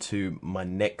on to my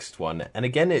next one, and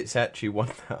again, it's actually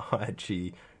one that I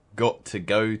actually got to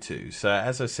go to. So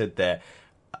as I said there,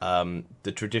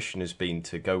 the tradition has been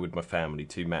to go with my family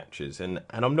to matches, and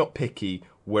I'm not picky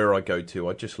where I go to.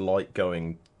 I just like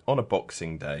going on a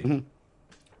Boxing Day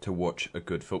to watch a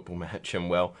good football match. And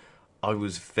well, I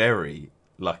was very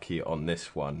lucky on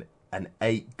this one, an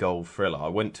 8-goal thriller. I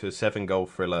went to a 7-goal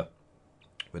thriller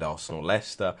with Arsenal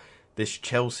Leicester. This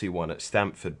Chelsea one at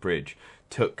Stamford Bridge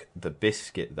took the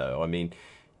biscuit, though. I mean,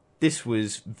 this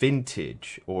was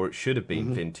vintage, or it should have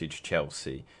been vintage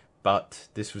Chelsea. But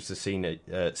this was the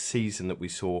season that we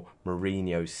saw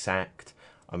Mourinho sacked.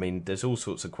 I mean, there's all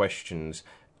sorts of questions.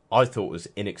 I thought it was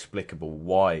inexplicable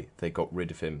why they got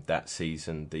rid of him that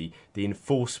season. The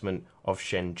enforcement of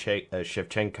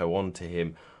Shevchenko onto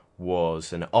him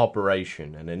was an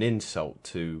aberration and an insult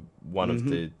to one of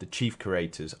the chief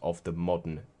creators of the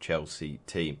modern Chelsea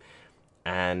team.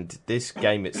 And this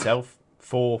game itself,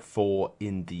 4-4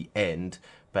 in the end,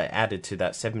 but added to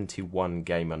that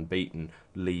 71-game unbeaten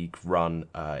league run.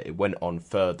 It went on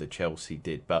further, Chelsea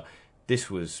did. But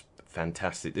this was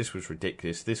fantastic. This was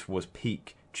ridiculous. This was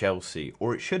peak Chelsea,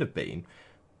 or it should have been.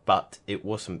 But it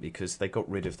wasn't, because they got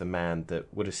rid of the man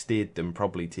that would have steered them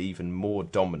probably to even more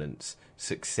dominance,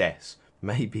 success.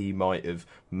 Maybe he might have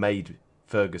made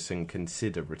Ferguson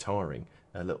consider retiring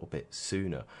a little bit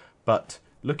sooner. But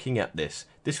looking at this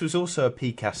was also a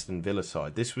peak Aston Villa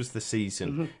side. This was the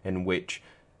season in which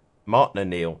Martin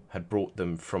O'Neill had brought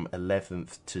them from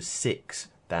 11th to 6th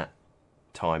that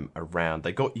time around.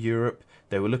 They got Europe.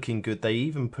 They were looking good. They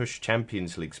even pushed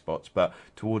Champions League spots, but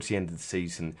towards the end of the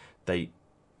season, they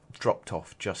dropped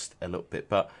off just a little bit.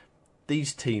 But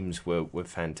these teams were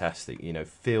fantastic,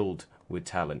 filled with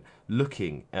talent.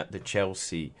 Looking at the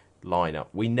Chelsea lineup.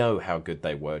 We know how good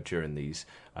they were during these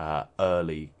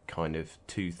early kind of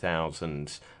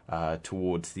 2000s,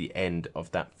 towards the end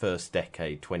of that first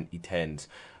decade, 2010s.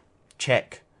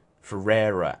 Cech,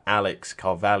 Ferreira, Alex,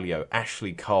 Carvalho,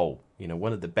 Ashley Cole,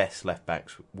 one of the best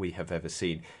left-backs we have ever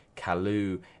seen.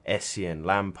 Kalou, Essien,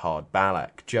 Lampard,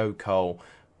 Ballack, Joe Cole.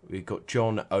 We've got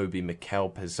John, Obi, Mikel,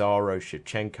 Pizarro,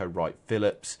 Shevchenko, Wright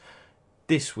Phillips.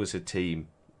 This was a team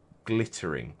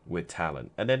glittering with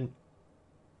talent. And then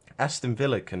Aston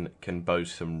Villa can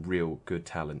boast some real good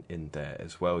talent in there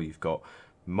as well. You've got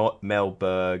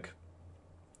Mellberg,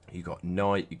 you've got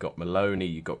Knight, you've got Maloney,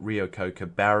 you've got Rio Coca,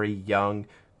 Barry, Young,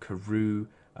 Carew,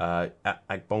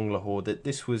 Agbonlahor.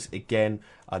 This was, again,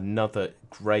 another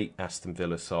great Aston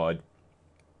Villa side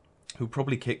who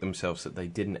probably kicked themselves that they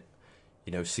didn't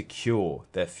secure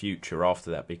their future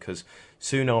after that, because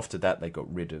soon after that they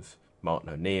got rid of Martin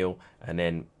O'Neill, and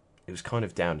then it was kind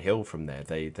of downhill from there.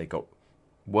 They got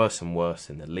worse and worse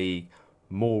in the league,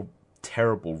 more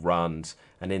terrible runs,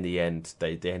 and in the end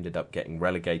they ended up getting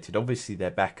relegated. Obviously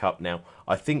they're back up now.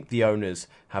 I think the owners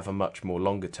have a much more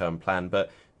longer term plan,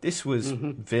 but this was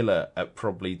Villa at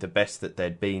probably the best that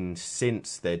they'd been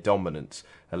since their dominance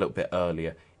a little bit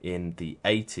earlier in the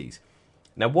 80s.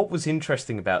 Now, what was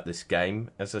interesting about this game,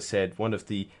 as I said, one of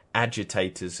the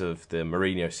agitators of the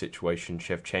Mourinho situation,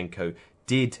 Shevchenko,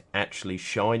 did actually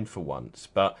shine for once,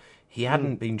 but he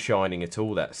hadn't been shining at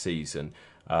all that season.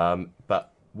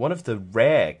 But one of the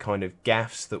rare kind of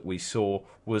gaffes that we saw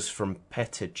was from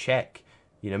Petr Cech.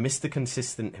 Mr.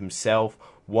 Consistent himself,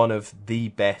 one of the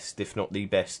best, if not the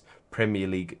best, Premier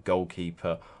League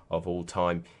goalkeeper of all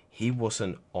time. He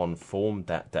wasn't on form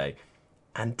that day.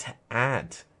 And to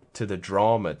add to the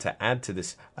drama, to add to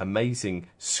this amazing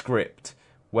script,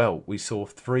 well, we saw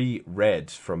 3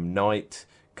 reds from Knight,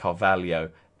 Carvalho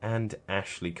and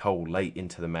Ashley Cole late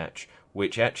into the match,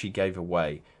 which actually gave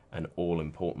away an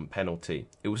all-important penalty.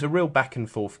 It was a real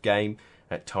back-and-forth game.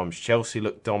 At times Chelsea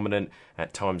looked dominant,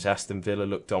 at times Aston Villa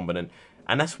looked dominant,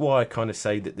 and that's why I kind of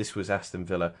say that this was Aston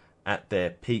Villa at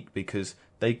their peak, because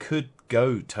they could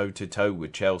go toe-to-toe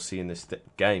with Chelsea in this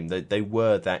game. They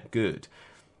were that good.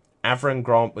 Avram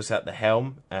Grant was at the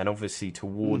helm, and obviously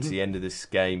towards the end of this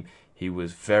game, he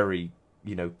was very,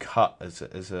 cut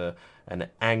as an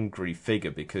angry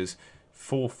figure, because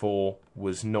 4-4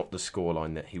 was not the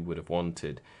scoreline that he would have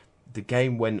wanted. The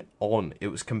game went on. It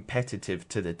was competitive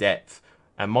to the depth,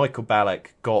 and Michael Ballack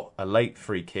got a late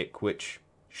free kick, which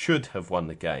should have won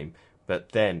the game,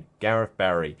 but then Gareth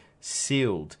Barry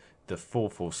sealed the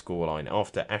 4-4 scoreline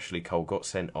after Ashley Cole got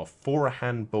sent off for a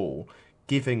handball,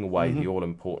 giving away the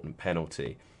all-important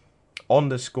penalty. On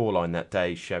the scoreline that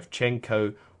day,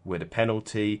 Shevchenko with a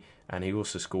penalty, and he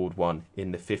also scored one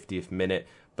in the 50th minute.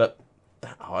 But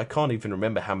I can't even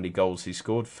remember how many goals he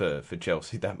scored for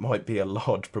Chelsea. That might be a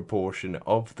large proportion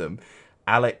of them.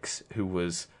 Alex, who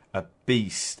was a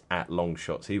beast at long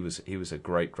shots, he was a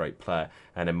great player.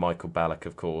 And then Michael Ballack,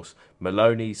 of course.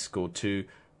 Maloney scored 2,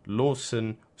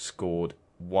 Lawson scored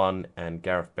 1, and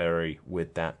Gareth Barry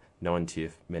with that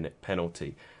 90th minute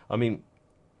penalty. I mean,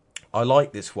 I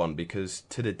like this one because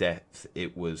to the depth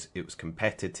it was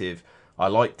competitive. I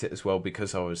liked it as well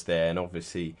because I was there, and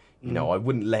obviously, I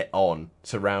wouldn't let on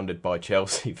surrounded by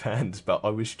Chelsea fans, but I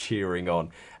was cheering on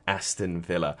Aston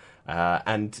Villa.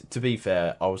 And to be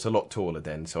fair, I was a lot taller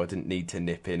then, so I didn't need to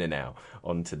nip in and out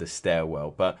onto the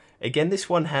stairwell. But again, this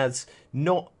one has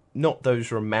not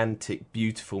those romantic,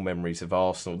 beautiful memories of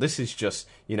Arsenal. This is just,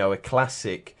 a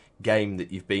classic game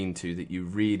that you've been to that you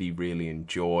really, really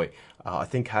enjoy. I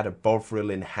think I had a Bovril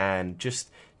in hand,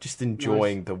 just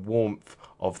enjoying the warmth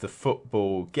of the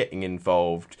football, getting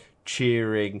involved,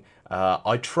 cheering.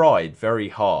 I tried very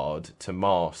hard to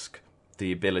mask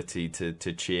the ability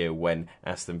to cheer when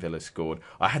Aston Villa scored.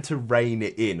 I had to rein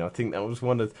it in. I think that was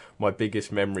one of my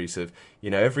biggest memories of,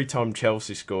 every time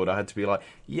Chelsea scored, I had to be like,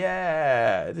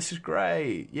 yeah, this is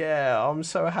great. Yeah, I'm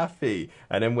so happy.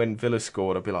 And then when Villa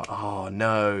scored, I'd be like, oh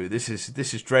no, this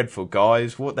is dreadful,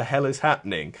 guys. What the hell is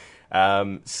happening?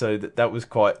 So that was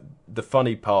quite the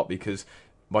funny part, because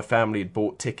my family had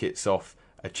bought tickets off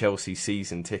a Chelsea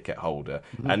season ticket holder,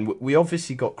 and we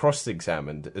obviously got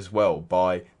cross-examined as well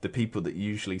by the people that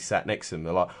usually sat next to them.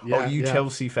 They're like,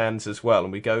 Chelsea fans as well?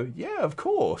 And we go, yeah, of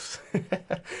course.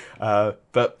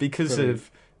 But because of,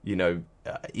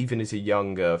 even as a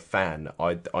younger fan,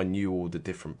 I knew all the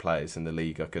different players in the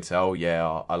league. I could say, oh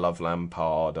yeah, I love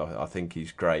Lampard, I think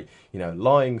he's great,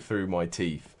 lying through my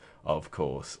teeth, of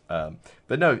course.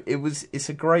 But no, it's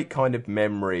a great kind of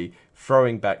memory,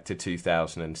 throwing back to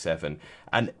 2007.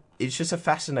 And it's just a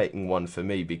fascinating one for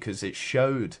me because it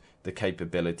showed the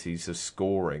capabilities of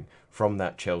scoring from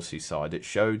that Chelsea side. It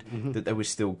showed that they were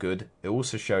still good. It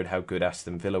also showed how good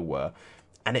Aston Villa were.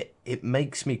 And it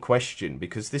makes me question,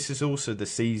 because this is also the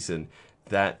season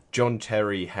that John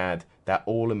Terry had that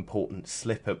all-important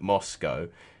slip at Moscow.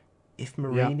 If Yeah.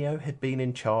 Mourinho had been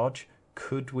in charge,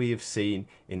 could we have seen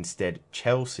instead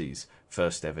Chelsea's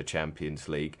first ever Champions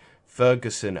League?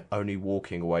 Ferguson only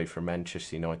walking away from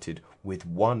Manchester United with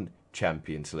one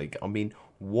Champions League. I mean,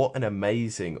 what an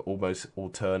amazing, almost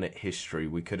alternate history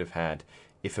we could have had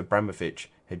if Abramovich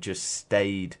had just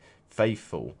stayed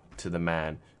faithful to the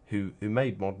man who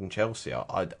made modern Chelsea.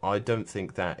 I don't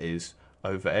think that is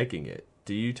over-egging it.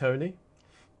 Do you, Tony?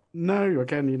 No,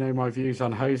 again, you know my views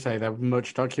on Jose, they're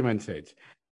much documented.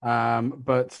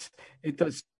 But it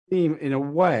does seem, in a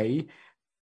way,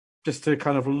 just to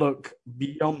kind of look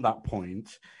beyond that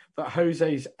point, that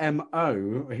Jose's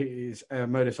MO, his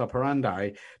modus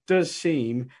operandi, does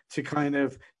seem to kind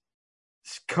of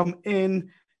come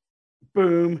in,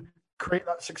 boom, create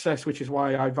that success, which is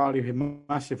why I value him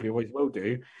massively, always will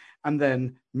do, and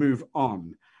then move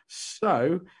on.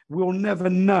 So we'll never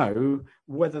know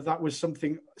whether that was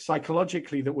something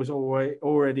psychologically that was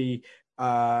already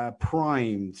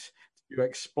primed to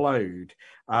explode.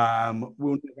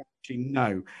 We'll never actually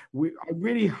know. I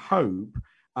really hope.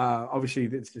 Obviously,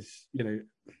 this is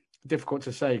difficult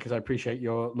to say because I appreciate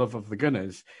your love of the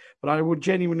Gunners, but I would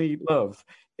genuinely love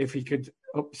if he could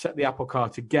upset the apple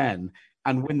cart again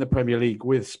and win the Premier League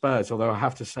with Spurs. Although I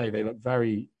have to say they look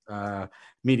very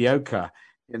mediocre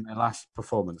in their last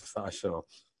performance that I saw.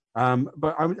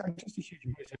 But I'm just a huge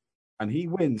fan, and he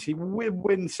wins. He will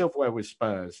win silverware with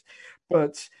Spurs,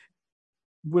 but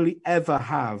will he ever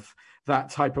have that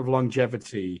type of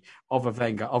longevity of a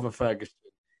Wenger, of a Ferguson?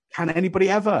 Can anybody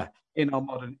ever in our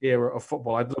modern era of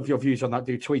football? I'd love your views on that.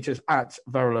 Do tweet us at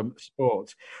Verulam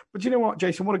Sport. But you know what,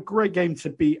 Jason? What a great game to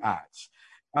be at.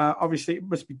 Obviously, it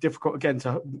must be difficult again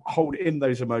to hold in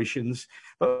those emotions.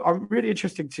 But I'm really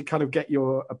interested to kind of get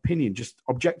your opinion, just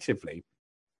objectively,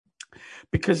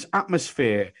 because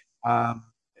atmosphere,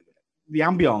 the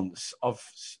ambience of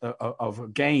a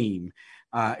game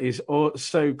is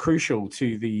so crucial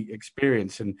to the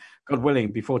experience. And God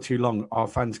willing, before too long, our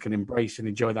fans can embrace and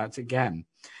enjoy that again.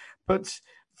 But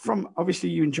from obviously,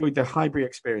 you enjoyed the Highbury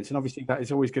experience, and obviously that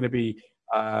is always going to be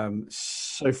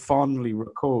so fondly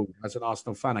recalled as an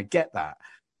Arsenal fan. I get that.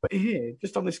 But here,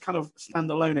 just on this kind of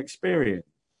standalone experience,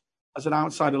 as an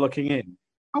outsider looking in,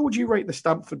 how would you rate the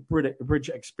Stamford Bridge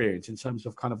experience in terms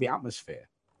of kind of the atmosphere?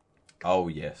 Oh,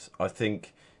 yes. I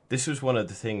think this was one of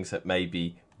the things that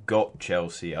maybe got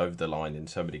Chelsea over the line in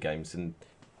so many games and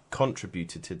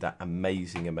contributed to that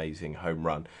amazing, amazing home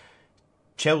run.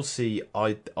 Chelsea,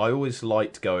 I always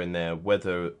liked going there,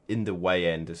 whether in the way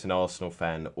end as an Arsenal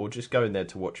fan or just going there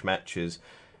to watch matches.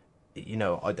 You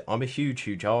know, I'm a huge,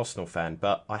 huge Arsenal fan,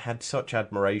 but I had such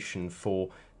admiration for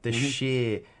the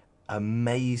sheer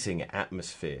amazing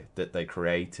atmosphere that they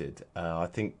created. I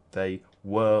think they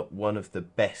were one of the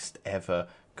best ever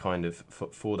kind of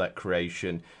for that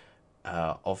creation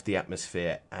of the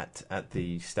atmosphere at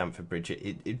the Stamford Bridge.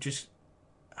 It just,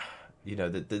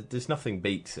 there's nothing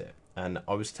beats it. And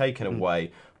I was taken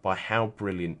away by how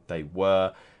brilliant they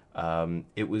were.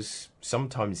 It was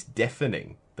sometimes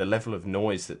deafening, the level of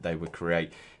noise that they would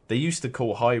create. They used to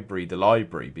call Highbury the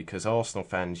library because Arsenal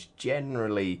fans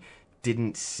generally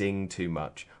didn't sing too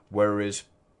much. Whereas,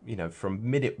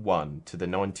 from minute 1 to the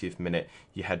 90th minute,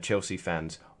 you had Chelsea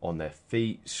fans on their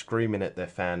feet, screaming at their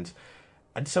fans.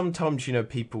 And sometimes,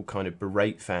 people kind of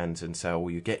berate fans and say, oh,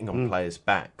 you're getting on players'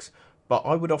 backs. But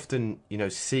I would often,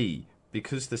 see,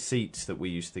 because the seats that we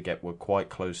used to get were quite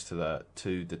close to the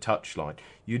touchline,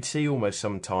 you'd see almost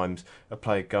sometimes a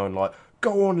player going like,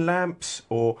 go on, Lamps,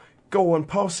 or go on,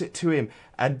 pass it to him.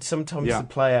 And sometimes the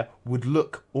player would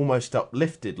look almost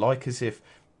uplifted, like as if,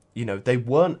 they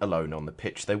weren't alone on the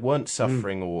pitch. They weren't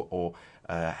suffering or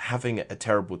having a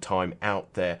terrible time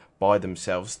out there by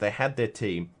themselves. They had their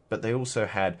team, but they also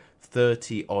had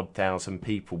 30-odd thousand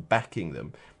people backing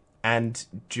them. And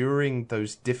during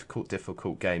those difficult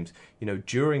games,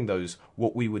 during those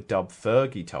what we would dub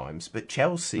Fergie times, but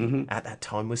Chelsea at that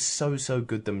time was so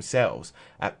good themselves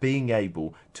at being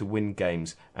able to win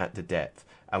games at the depth.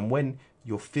 And when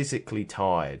you're physically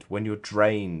tired, when you're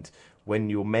drained, when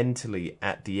you're mentally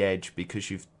at the edge because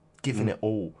you've given it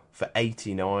all for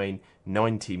 89,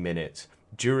 90 minutes,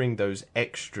 during those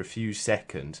extra few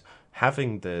seconds,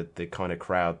 having the kind of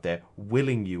crowd there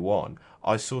willing you on,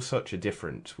 I saw such a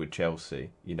difference with Chelsea.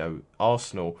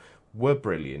 Arsenal were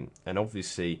brilliant, and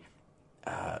obviously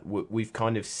we've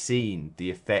kind of seen the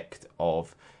effect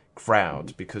of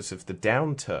crowd because of the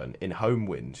downturn in home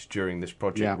wins during this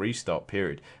Project Restart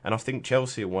period. And I think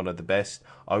Chelsea are one of the best.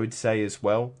 I would say as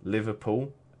well,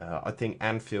 Liverpool. I think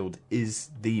Anfield is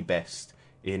the best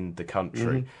in the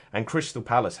country. And Crystal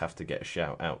Palace have to get a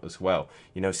shout out as well.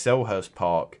 You know, Selhurst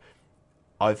Park,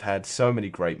 I've had so many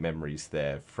great memories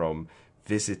there from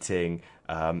visiting.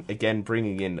 Again,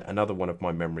 bringing in another one of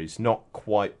my memories, not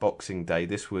quite Boxing Day.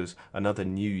 This was another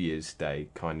New Year's Day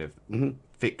kind of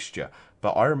fixture.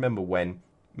 But I remember when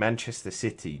Manchester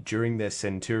City, during their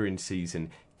Centurion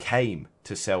season, came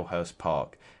to Selhurst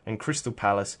Park. And Crystal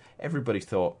Palace, everybody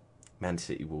thought Man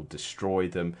City will destroy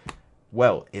them.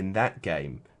 Well, in that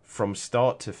game, from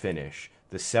start to finish,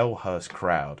 the Selhurst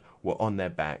crowd were on their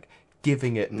back,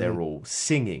 giving it their all,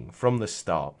 singing from the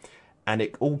start. And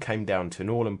it all came down to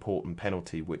an all-important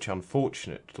penalty, which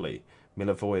unfortunately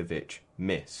Milivojevic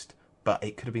missed. But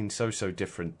it could have been so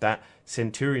different. That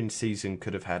Centurion season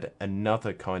could have had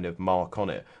another kind of mark on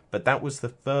it. But that was the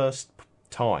first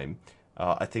time,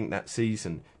 I think, that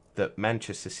season that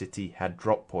Manchester City had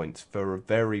drop points for a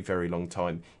very, very long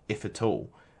time, if at all.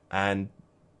 And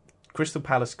Crystal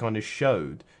Palace kind of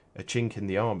showed a chink in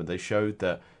the armour. They showed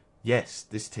that, yes,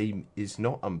 this team is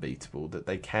not unbeatable, that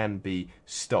they can be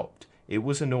stopped. It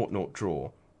was a 0-0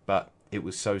 draw, but it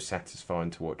was so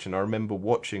satisfying to watch. And I remember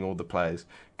watching all the players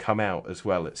come out as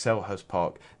well at Selhurst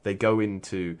Park. They go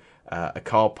into a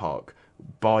car park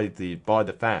by the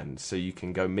fans, so you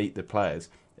can go meet the players.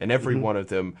 And every one of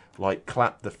them like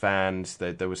clapped the fans.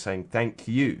 They were saying thank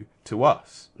you to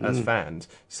us as fans,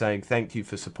 saying thank you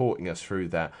for supporting us through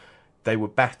that. They were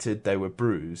battered, they were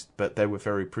bruised, but they were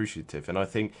very appreciative. And I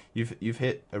think you've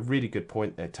hit a really good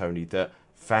point there, Tony, that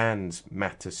fans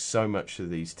matter so much to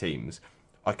these teams.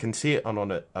 I can see it on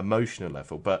an emotional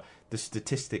level, but the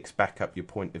statistics back up your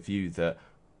point of view that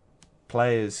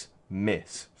players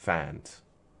miss fans.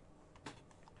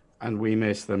 And we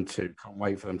miss them too. Can't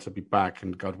wait for them to be back,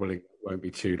 and God willing, it won't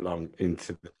be too long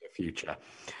into the future.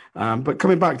 But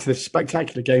coming back to this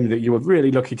spectacular game that you were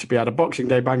really lucky to be at, a Boxing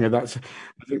Day banger, that's,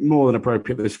 I think, more than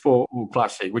appropriate. There's 4 All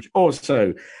Classic, which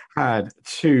also had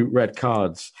 2 red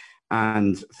cards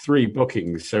and 3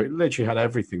 bookings. So it literally had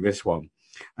everything, this one,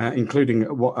 including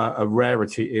a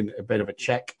rarity in a bit of a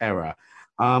Czech error.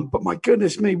 But my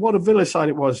goodness me, what a Villa side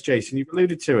it was, Jason. You've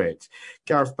alluded to it.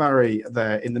 Gareth Barry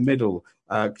there in the middle,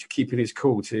 keeping his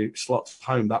cool to slot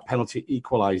home that penalty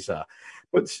equaliser.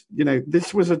 But, you know,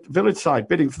 this was a Villa side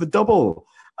bidding for the double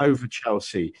over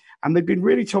Chelsea. And they've been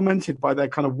really tormented by their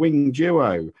kind of wing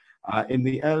duo in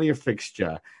the earlier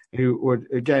fixture, who would,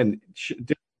 again,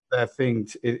 do their thing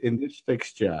in this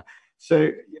fixture.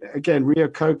 So, again, Rio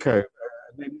Coco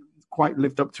quite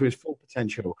lived up to his full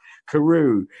potential.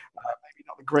 Carew, maybe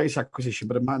not the greatest acquisition,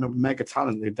 but a man of mega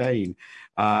talent, the Dane.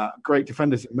 Great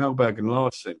defenders at Melberg and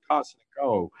Larson, Carson and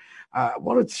goal.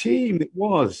 What a team it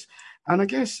was. And I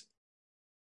guess,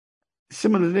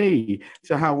 similarly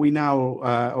to how we now,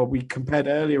 or we compared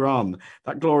earlier on,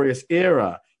 that glorious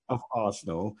era of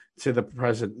Arsenal to the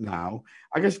present now,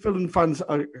 I guess Villa fans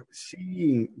are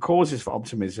seeing causes for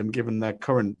optimism given their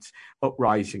current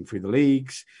uprising through the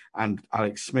leagues and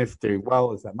Alex Smith doing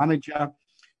well as their manager.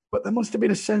 But there must have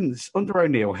been a sense under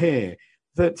O'Neill here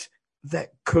that there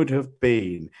could have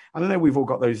been. And I know we've all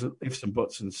got those ifs and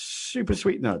buts and super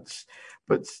sweet nuts,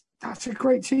 but that's a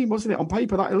great team, wasn't it? On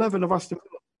paper, that 11 of Aston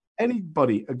Villa,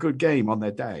 anybody a good game on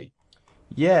their day.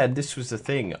 Yeah, and this was the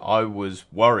thing. I was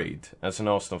worried as an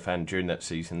Arsenal fan during that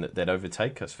season that they'd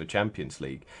overtake us for Champions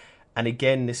League. And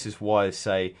again, this is why I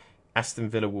say Aston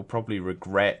Villa will probably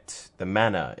regret the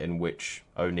manner in which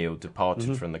O'Neill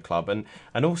departed from the club, and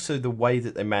also the way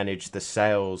that they managed the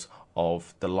sales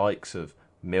of the likes of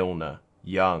Milner,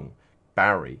 Young,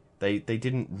 Barry. They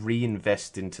didn't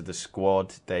reinvest into the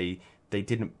squad. They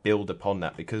didn't build upon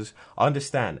that, because I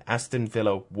understand Aston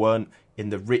Villa weren't in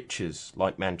the riches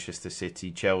like Manchester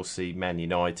City, Chelsea, Man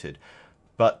United,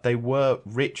 but they were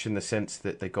rich in the sense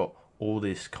that they got all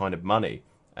this kind of money.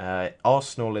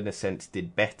 Arsenal, in a sense,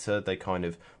 did better. They kind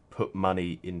of put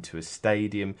money into a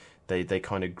stadium. They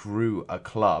kind of grew a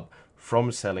club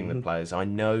from selling the players. I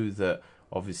know that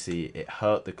obviously it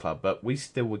hurt the club, but we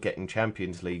still were getting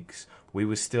Champions Leagues. We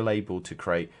were still able to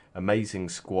create amazing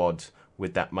squads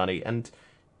with that money. And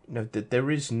you know,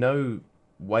 there is no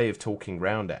way of talking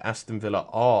around it. Aston Villa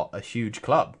are a huge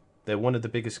club. They're one of the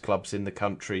biggest clubs in the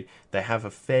country. They have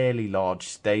a fairly large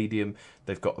stadium.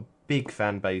 They've got a big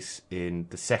fan base in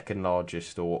the second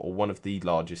largest or one of the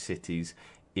largest cities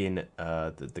in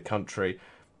the country.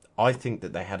 I think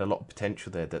that they had a lot of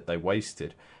potential there that they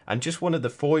wasted. And just one of the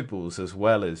foibles as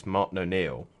well as Martin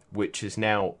O'Neill, which has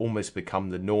now almost become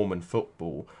the norm in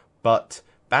football, but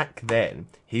back then,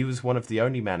 he was one of the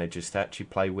only managers to actually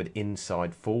play with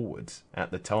inside forwards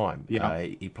at the time. Yeah.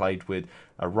 He played with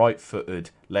a right-footed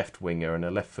left winger and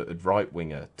a left-footed right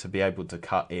winger to be able to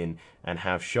cut in and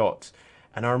have shots.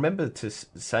 And I remember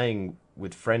saying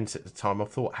with friends at the time, I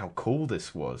thought how cool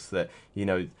this was, that, you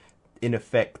know, in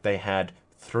effect they had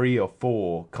 3 or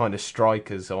 4 kind of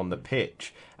strikers on the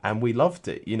pitch, and we loved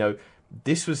it. You know,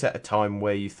 this was at a time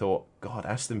where you thought, God,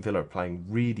 Aston Villa are playing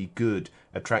really good,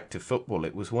 attractive football.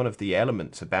 It was one of the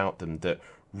elements about them that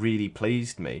really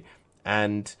pleased me.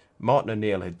 And Martin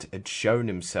O'Neill had shown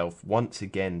himself once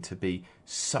again to be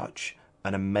such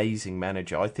an amazing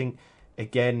manager. I think,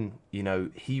 again, you know,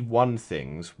 he won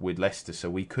things with Leicester, so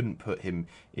we couldn't put him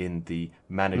in the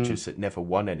managers that never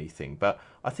won anything. But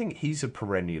I think he's a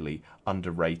perennially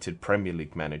underrated Premier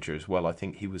League manager as well. I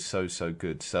think he was so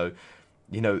good. So,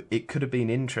 you know, it could have been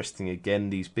interesting, again,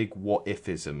 these big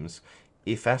what-if-isms,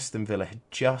 if Aston Villa had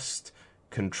just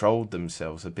controlled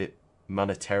themselves a bit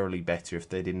monetarily better, if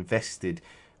they'd invested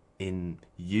in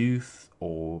youth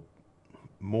or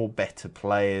more better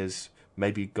players,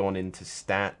 maybe gone into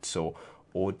stats,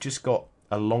 or just got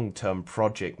a long-term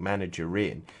project manager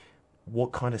in,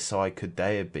 what kind of side could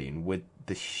they have been with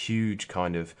the huge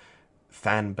kind of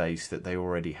fan base that they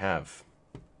already have?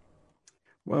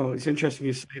 Well, it's interesting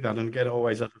you say that, and again,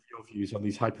 always out of your views on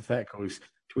these hypotheticals.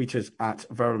 Tweet us at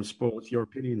Verum Sports your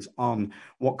opinions on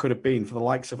what could have been for the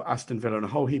likes of Aston Villa and a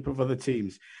whole heap of other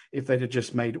teams if they'd have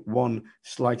just made one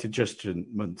slight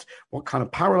adjustment. What kind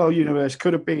of parallel universe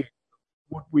could have been?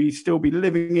 Would we still be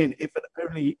living in, if and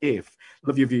only if?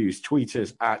 Love your views. Tweet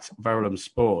us at Verulam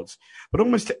Sports. But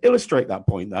almost to illustrate that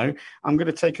point, though, I'm going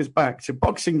to take us back to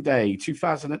Boxing Day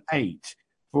 2008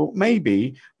 for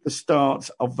maybe the start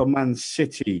of the Man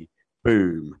City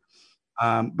boom.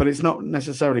 But it's not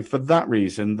necessarily for that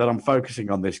reason that I'm focusing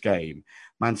on this game.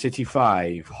 Man City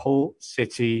 5, Hull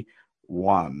City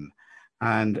 1.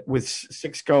 And with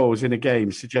 6 goals in a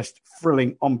game suggest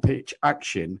thrilling on-pitch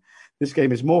action, this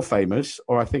game is more famous,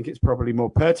 or I think it's probably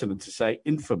more pertinent to say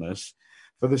infamous,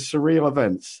 for the surreal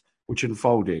events which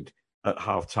unfolded at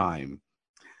half-time.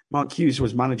 Mark Hughes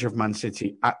was manager of Man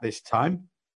City at this time.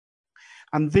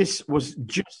 And this was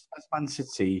just as Man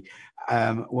City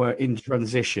were in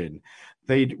transition.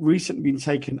 They'd recently been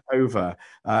taken over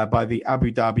by the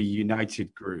Abu Dhabi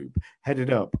United Group,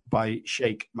 headed up by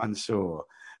Sheikh Mansour,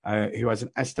 who has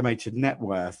an estimated net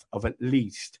worth of at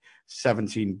least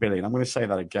 17 billion. I'm going to say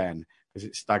that again because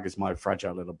it staggers my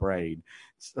fragile little brain.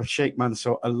 Sheikh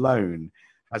Mansour alone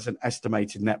has an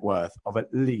estimated net worth of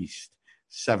at least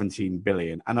 17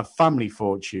 billion and a family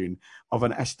fortune of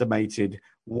an estimated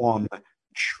 $1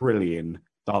 trillion.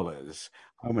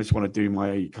 I almost want to do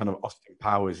my kind of Austin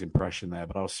Powers impression there,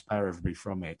 but I'll spare everybody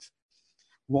from it.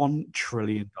 $1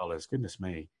 trillion. Goodness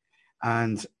me.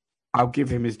 And I'll give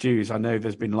him his dues. I know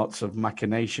there's been lots of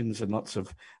machinations and lots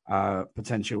of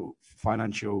potential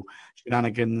financial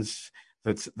shenanigans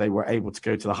that they were able to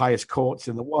go to the highest courts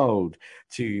in the world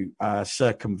to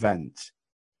circumvent.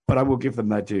 But I will give them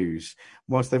their dues.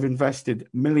 Whilst they've invested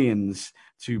millions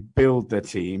to build their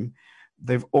team,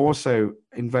 they've also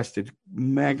invested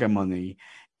mega money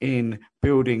in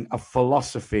building a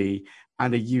philosophy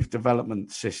and a youth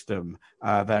development system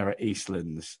there at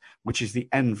Eastlands, which is the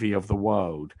envy of the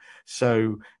world.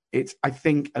 So it's, I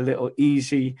think, a little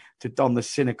easy to don the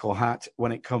cynical hat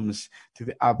when it comes to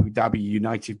the Abu Dhabi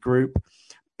United Group.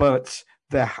 But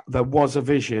there was a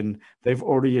vision. They've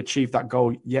already achieved that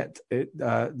goal, yet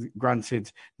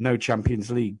granted no Champions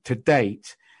League to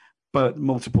date, but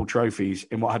multiple trophies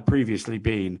in what had previously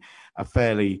been a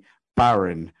fairly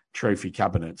barren trophy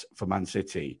cabinet for Man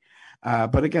City.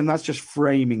 But again, that's just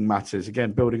framing matters.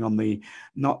 Again, building on the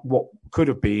not what could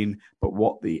have been, but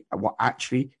what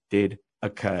actually did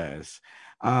occurs.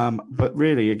 But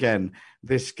really, again,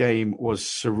 this game was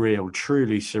surreal,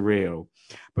 truly surreal.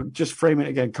 But just framing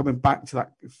it again, coming back to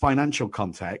that financial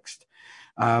context,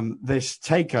 this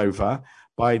takeover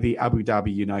by the Abu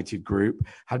Dhabi United Group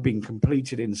had been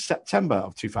completed in September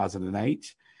of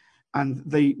 2008. And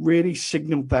they really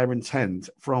signaled their intent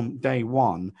from day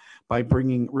one by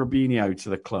bringing Robinho to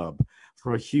the club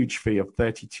for a huge fee of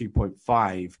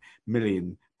 £32.5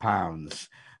 million.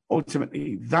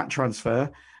 Ultimately, that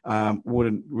transfer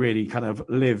wouldn't really kind of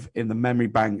live in the memory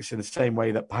banks in the same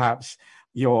way that perhaps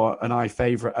your and I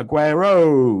favourite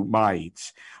Aguero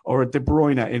might, or a De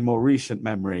Bruyne in more recent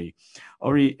memory.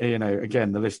 Or, you know,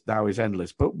 again, the list now is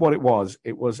endless. But what it was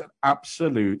an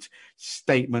absolute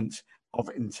statement of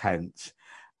intent.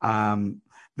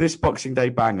 This Boxing Day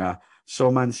banger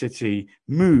saw Man City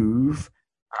move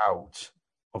out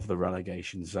of the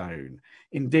relegation zone.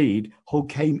 Indeed, Hull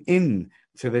came in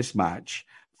to this match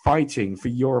fighting for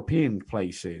European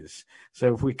places.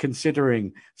 So if we're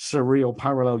considering surreal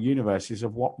parallel universes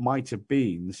of what might have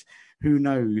been, who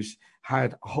knows,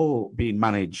 had Hull been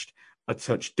managed a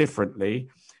touch differently,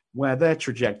 where their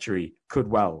trajectory could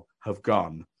well have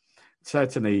gone.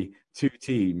 Certainly, two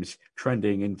teams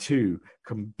trending in two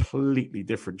completely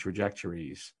different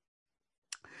trajectories.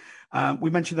 We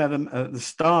mentioned that the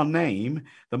star name,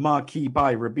 the marquee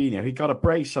by Robinho. He got a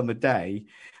brace on the day,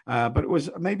 but it was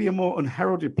maybe a more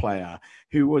unheralded player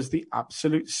who was the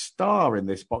absolute star in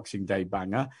this Boxing Day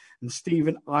banger. And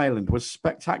Stephen Ireland was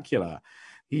spectacular.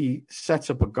 He set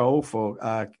up a goal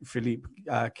for Philippe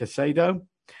Caicedo.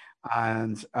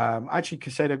 And actually,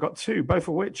 Caicedo got two, both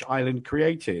of which Ireland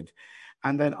created.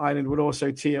 And then Ireland would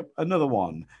also tee up another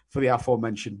one for the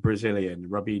aforementioned Brazilian,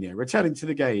 Robinho, returning to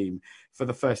the game for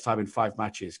the first time in 5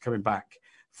 matches, coming back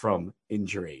from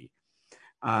injury.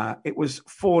 It was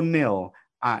 4-0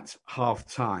 at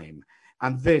half-time.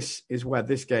 And this is where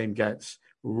this game gets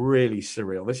really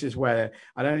surreal. This is where,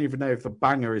 I don't even know if the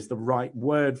banger is the right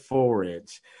word for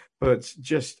it, but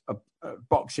just a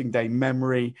Boxing Day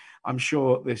memory. I'm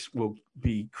sure this will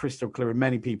be crystal clear in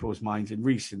many people's minds in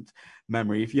recent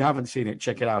memory. If you haven't seen it,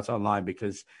 check it out online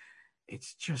because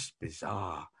it's just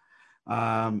bizarre.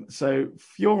 So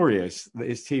furious that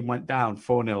his team went down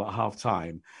 4-0 at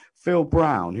half-time. Phil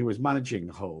Brown, who was managing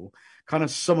Hull, kind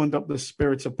of summoned up the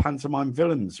spirit of pantomime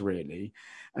villains, really,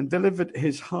 and delivered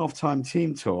his half-time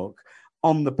team talk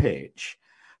on the pitch,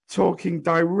 talking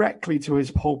directly to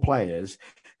his Hull players,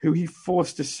 who he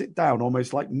forced to sit down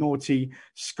almost like naughty,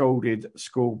 scolded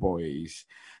schoolboys.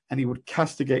 And he would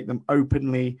castigate them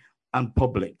openly and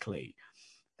publicly.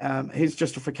 His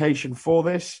justification for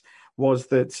this was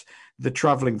that the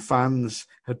travelling fans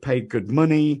had paid good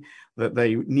money, that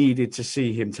they needed to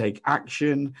see him take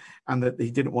action, and that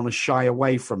he didn't want to shy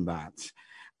away from that.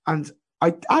 And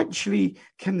I actually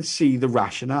can see the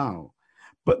rationale,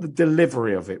 but the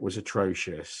delivery of it was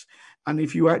atrocious. And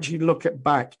if you actually look at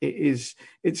back, it's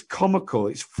comical,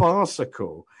 it's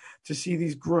farcical to see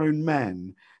these grown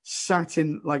men sat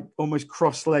in like almost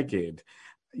cross-legged.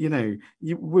 You know,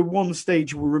 we're one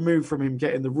stage we're removed from him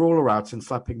getting the ruler out and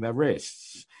slapping their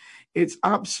wrists. It's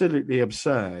absolutely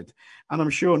absurd. And I'm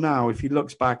sure now, if he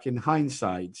looks back in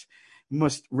hindsight,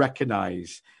 must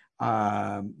recognize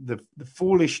the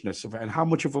foolishness of it and how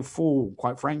much of a fool,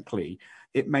 quite frankly,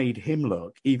 it made him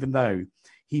look, even though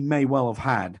he may well have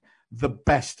had the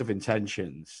best of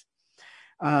intentions.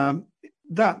 That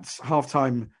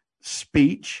halftime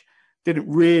speech didn't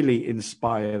really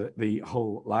inspire the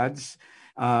Hull lads.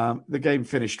 The game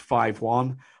finished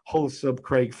 5-1. Hull sub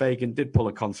Craig Fagan did pull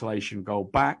a consolation goal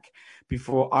back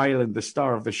before Ireland, the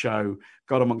star of the show,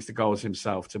 got amongst the goals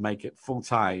himself to make it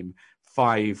full-time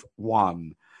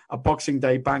 5-1. A Boxing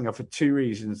Day banger for two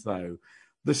reasons, though.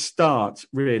 The start,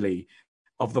 really,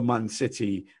 of the Man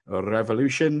City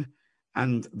revolution,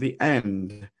 and the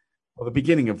end, or the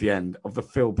beginning of the end, of the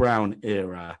Phil Brown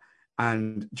era.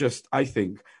 And just, I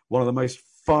think, one of the most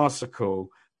farcical,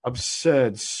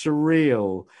 absurd,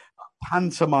 surreal,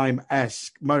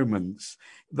 pantomime-esque moments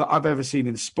that I've ever seen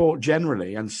in sport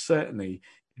generally, and certainly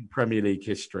in Premier League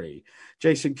history.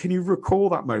 Jason, can you recall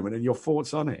that moment and your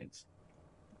thoughts on it?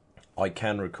 I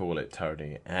can recall it,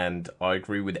 Tony, and I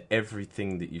agree with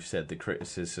everything that you've said. The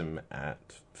criticism at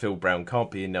Phil Brown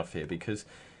can't be enough here, because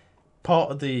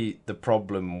part of the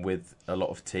problem with a lot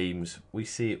of teams, we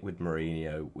see it with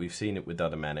Mourinho, we've seen it with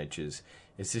other managers,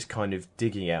 is this kind of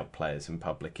digging out players in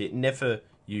public. It never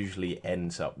usually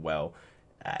ends up well.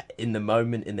 In the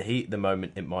moment, in the heat of the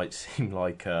moment, it might seem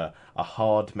like a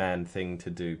hard man thing to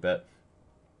do, but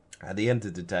at the end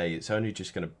of the day, it's only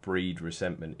just going to breed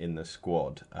resentment in the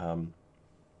squad.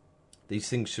 These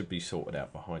things should be sorted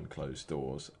out behind closed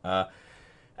doors.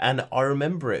 And I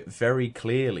remember it very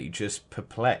clearly, just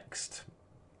perplexed.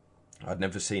 I'd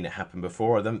never seen it happen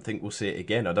before. I don't think we'll see it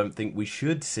again. I don't think we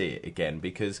should see it again,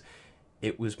 because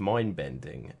it was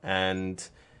mind-bending. And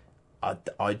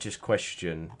I just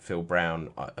question Phil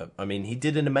Brown. I mean, he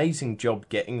did an amazing job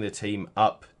getting the team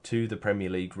up to the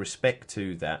Premier League. Respect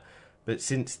to that. But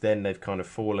since then, they've kind of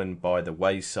fallen by the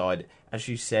wayside. As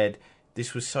you said,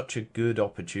 this was such a good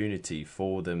opportunity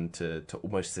for them to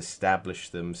almost establish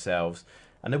themselves.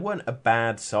 And they weren't a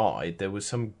bad side. There were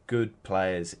some good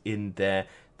players in there,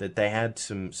 that they had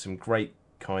some great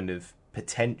kind of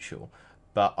potential.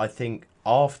 But I think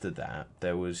after that,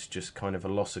 there was just kind of a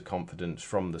loss of confidence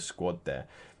from the squad there.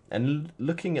 And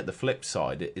looking at the flip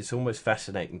side, it's almost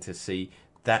fascinating to see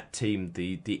that team,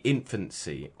 the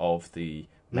infancy of the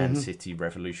Man City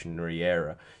revolutionary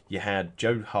era. You had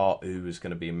Joe Hart, who was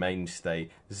going to be a mainstay,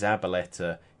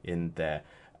 Zabaleta in there.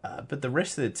 But the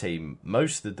rest of the team,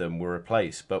 most of them were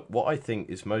replaced. But what I think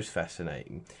is most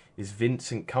fascinating is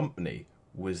Vincent Kompany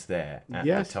was there at the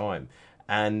Yes. time.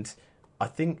 And I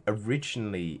think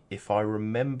originally, if I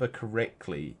remember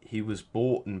correctly, he was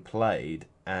bought and played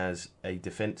as a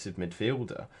defensive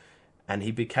midfielder. And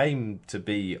he became to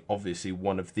be obviously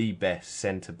one of the best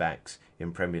centre backs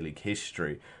in Premier League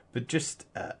history. But just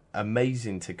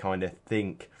amazing to kind of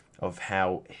think of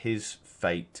how his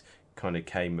fate kind of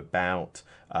came about.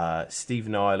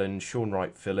 Stephen Ireland, Sean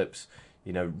Wright Phillips,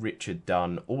 Richard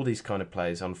Dunn, all these kind of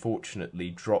players unfortunately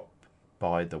dropped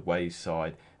by the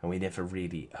wayside, and we never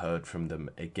really heard from them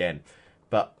again.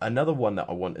 But another one that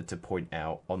I wanted to point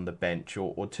out on the bench,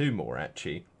 or two more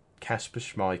actually, Kasper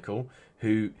Schmeichel,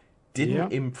 who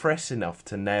didn't impress enough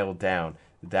to nail down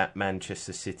that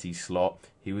Manchester City slot.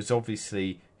 He was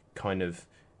obviously kind of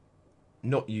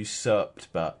not usurped,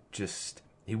 but just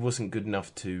he wasn't good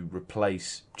enough to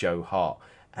replace Joe Hart.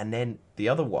 And then the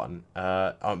other one,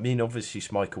 obviously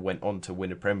Schmeichel went on to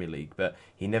win a Premier League, but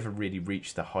he never really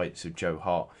reached the heights of Joe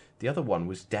Hart. The other one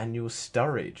was Daniel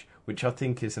Sturridge, which I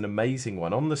think is an amazing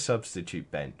one on the substitute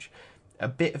bench. A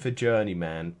bit of a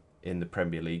journeyman in the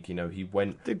Premier League. He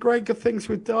went... Did great good things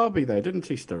with Derby, though, didn't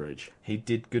he, Sturridge? He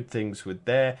did good things with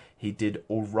there. He did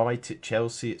all right at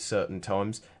Chelsea at certain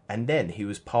times. And then he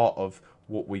was part of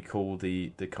what we call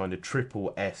the kind of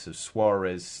triple S of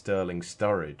Suarez, Sterling,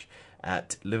 Sturridge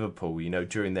at Liverpool,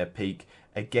 during their peak.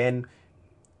 Again,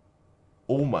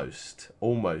 almost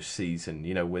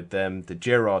season, with them, the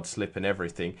Gerrard slip and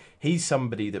everything. He's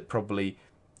somebody that probably,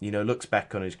 looks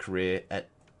back on his career at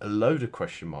a load of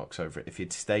question marks over it. If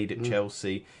he'd stayed at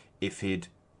Chelsea, if he'd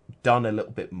done a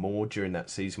little bit more during that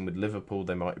season with Liverpool,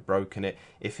 they might have broken it.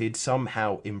 If he'd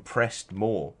somehow impressed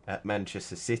more at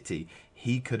Manchester City,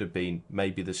 he could have been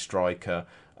maybe the striker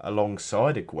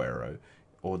alongside Aguero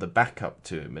or the backup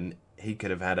to him, and he could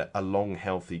have had a long,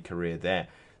 healthy career there.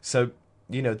 So,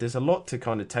 there's a lot to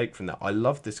kind of take from that. I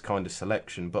love this kind of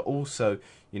selection, but also,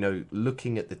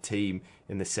 looking at the team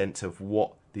in the sense of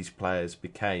what these players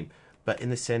became, but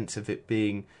in the sense of it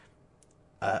being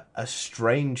a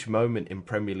strange moment in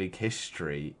Premier League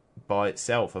history by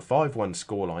itself. A 5-1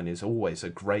 scoreline is always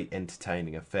a great,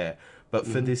 entertaining affair, but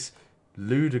for this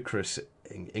ludicrous,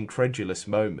 incredulous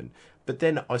moment. But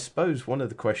then I suppose one of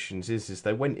the questions is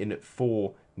they went in at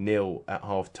 4-0 at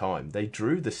half time. They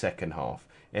drew the second half,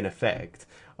 in effect.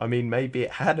 I mean, maybe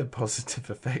it had a positive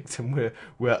effect, and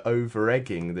we're over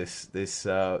egging this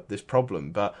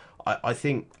problem. But I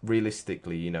think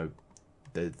realistically,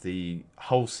 the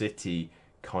whole City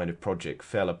kind of project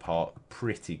fell apart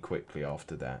pretty quickly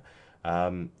after that.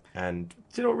 And do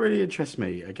you know what really interests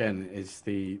me again is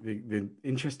the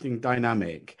interesting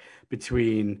dynamic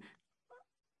between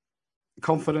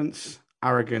confidence,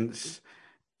 arrogance,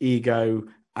 ego,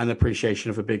 and appreciation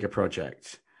of a bigger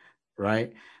project,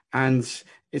 right? And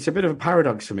it's a bit of a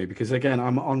paradox for me because, again,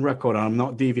 I'm on record and I'm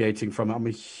not deviating from it. I'm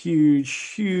a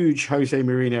huge Jose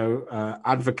Mourinho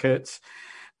advocate,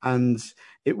 and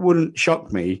it wouldn't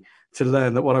shock me to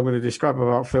learn that what I'm going to describe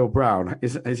about Phil Brown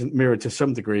isn't mirrored to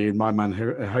some degree in my man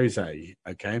Jose,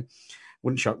 okay?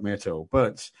 Wouldn't shock me at all.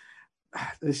 But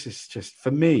this is just,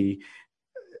 for me,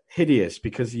 hideous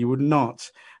because you would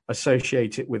not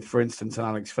associate it with, for instance, an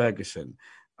Alex Ferguson.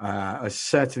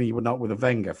 Certainly you would not with a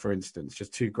Wenger, for instance,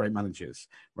 just two great managers,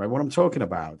 right? What I'm talking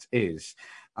about is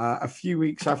a few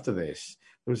weeks after this,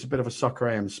 there was a bit of a Soccer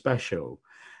AM special,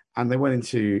 and they went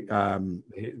into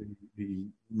the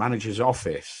manager's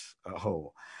office at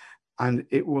Hull, and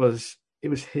it was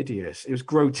hideous. It was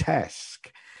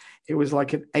grotesque. It was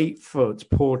like an 8-foot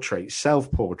portrait,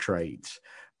 self-portrait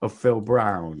of Phil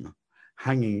Brown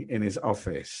hanging in his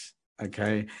office.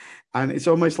 Okay, and it's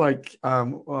almost like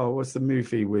what's the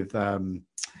movie with Ben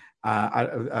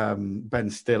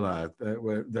Stiller,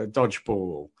 the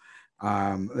Dodgeball?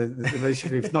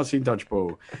 Basically, if you've not seen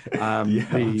Dodgeball,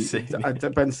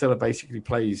 Ben Stiller basically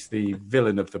plays the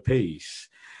villain of the piece,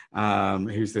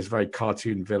 who's this very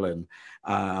cartoon villain,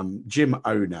 gym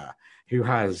owner, who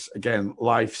has, again,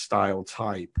 lifestyle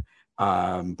type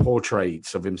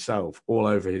portraits of himself all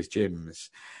over his gyms.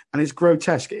 And it's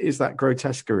grotesque. It is that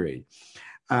grotesquerie.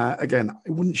 Again,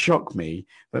 it wouldn't shock me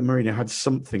that Mourinho had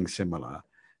something similar,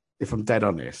 if I'm dead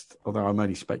honest, although I'm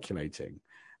only speculating.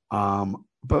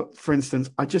 But for instance,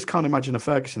 I just can't imagine a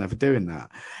Ferguson ever doing that.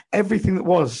 Everything that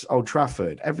was Old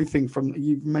Trafford, everything from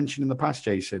you've mentioned in the past,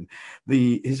 Jason,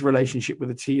 his relationship with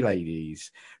the tea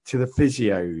ladies, to the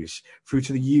physios, through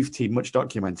to the youth team, much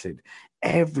documented.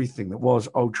 Everything that was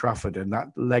Old Trafford and that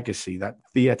legacy, that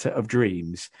theatre of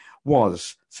dreams,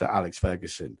 was Sir Alex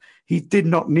Ferguson. He did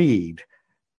not need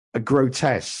a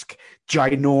grotesque,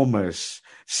 ginormous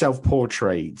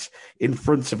self-portrait in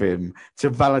front of him to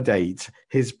validate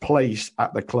his place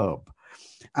at the club.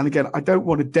 And again, I don't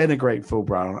want to denigrate Phil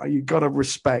Brown. You've got to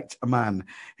respect a man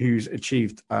who's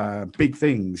achieved big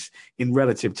things in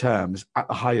relative terms at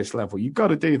the highest level. You've got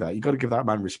to do that. You've got to give that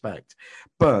man respect.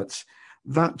 But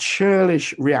that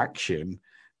churlish reaction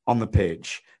on the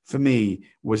pitch, for me,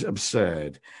 was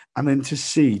absurd. And then to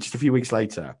see, just a few weeks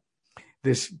later,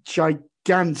 this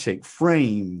gigantic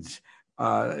framed,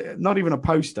 not even a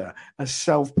poster, a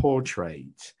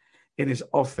self-portrait in his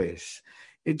office,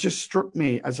 it just struck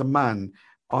me as a man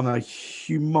on a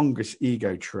humongous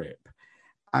ego trip.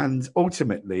 And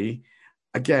ultimately,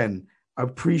 again,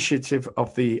 appreciative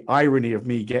of the irony of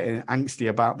me getting angsty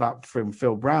about that from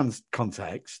Phil Brown's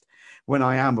context, when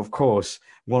I am, of course,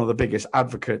 one of the biggest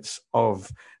advocates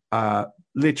of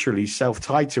literally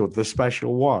self-titled The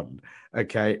Special One.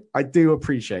 Okay, I do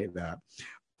appreciate that.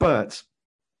 But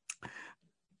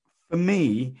for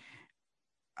me,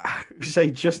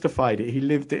 say justified it, he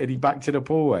lived it and he backed it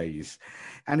up always.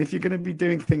 And if you're going to be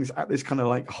doing things at this kind of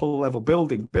like whole level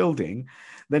building,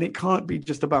 then it can't be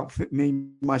just about me,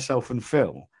 myself, and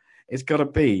Phil. It's got to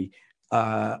be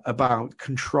about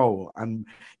control and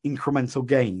incremental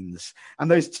gains. And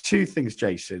those two things,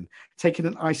 Jason, taken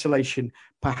in isolation,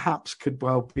 perhaps could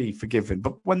well be forgiven.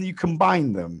 But when you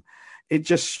combine them, it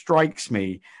just strikes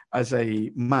me as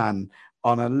a man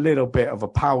on a little bit of a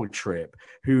power trip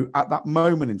who, at that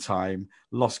moment in time,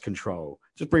 lost control.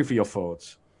 Just briefly, your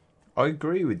thoughts. I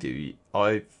agree with you.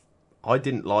 I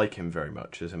didn't like him very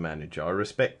much as a manager. I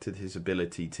respected his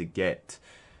ability to get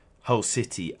Hull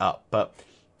City up, but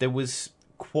there was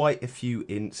quite a few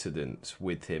incidents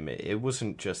with him. It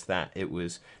wasn't just that. It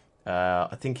was,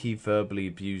 I think he verbally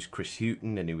abused Chris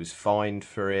Hughton and he was fined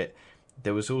for it.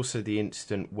 There was also the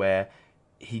incident where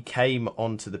he came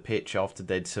onto the pitch after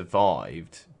they'd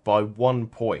survived by 1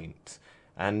 point.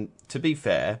 And to be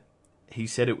fair, he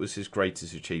said it was his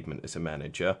greatest achievement as a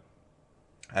manager.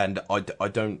 And I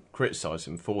don't criticise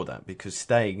him for that, because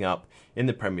staying up in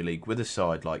the Premier League with a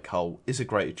side like Hull is a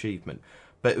great achievement.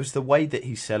 But it was the way that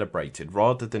he celebrated,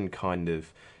 rather than kind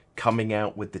of coming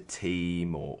out with the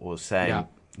team or saying,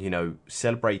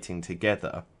 celebrating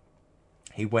together.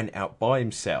 He went out by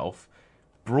himself,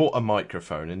 brought a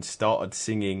microphone and started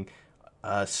singing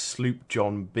Sloop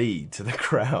John B to the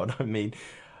crowd. I mean,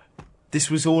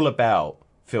 this was all about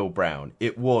Phil Brown.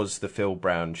 It was the Phil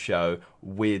Brown show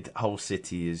with Hull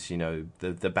City as,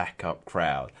 the backup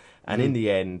crowd. And in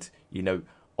the end,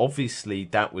 obviously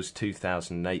that was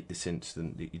 2008, this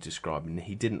incident that you described, and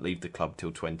he didn't leave the club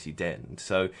till 2010.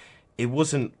 So it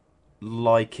wasn't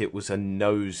like it was a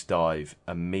nosedive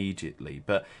immediately,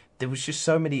 but there was just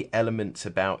so many elements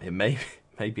about him.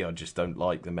 Maybe I just don't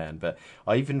like the man, but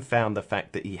I even found the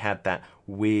fact that he had that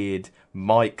weird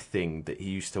mic thing that he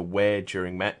used to wear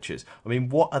during matches. I mean,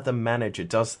 what other manager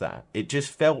does that? It just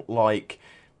felt like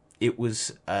it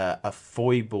was a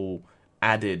foible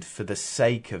added for the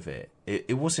sake of it.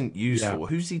 It wasn't useful. Yeah.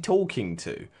 Who's he talking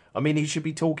to? I mean, he should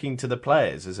be talking to the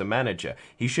players as a manager.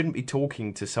 He shouldn't be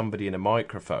talking to somebody in a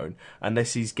microphone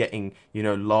unless he's getting,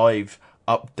 live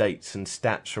updates and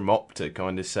stats from Opta,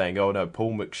 kind of saying, oh no,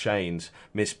 Paul McShane's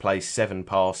misplaced 7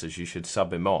 passes, you should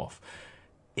sub him off.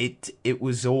 It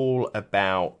was all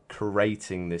about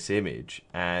creating this image,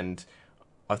 and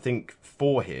I think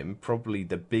for him, probably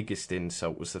the biggest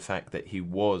insult was the fact that he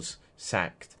was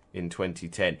sacked in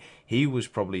 2010. He was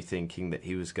probably thinking that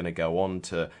he was going to go on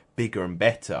to bigger and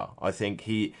better. I think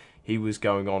he was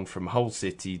going on from Hull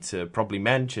City to probably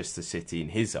Manchester City in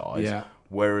his eyes,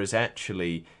 whereas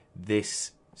actually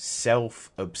this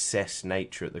self-obsessed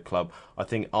nature at the club, I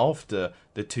think after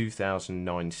the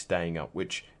 2009 staying up,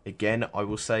 which again I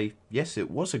will say, yes, it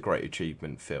was a great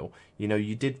achievement, Phil.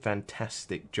 You did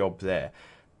fantastic job there,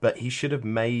 but he should have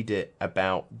made it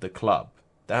about the club.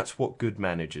 That's what good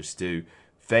managers do.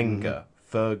 Wenger,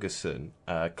 Ferguson,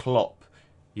 Klopp,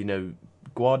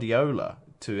 Guardiola,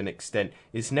 to an extent,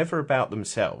 it's never about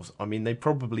themselves. I mean, they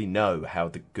probably know how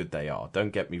good they are,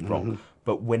 don't get me wrong.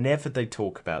 But whenever they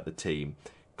talk about the team,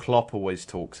 Klopp always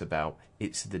talks about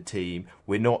it's the team.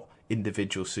 We're not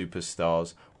individual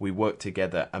superstars. We work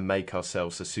together and make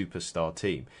ourselves a superstar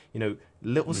team.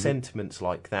 Little sentiments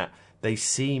like that, they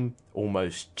seem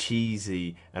almost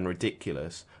cheesy and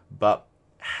ridiculous, but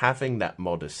having that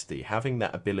modesty, having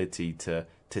that ability to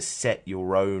set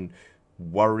your own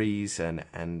worries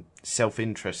and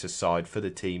self-interest aside for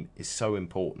the team is so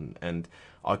important. And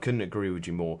I couldn't agree with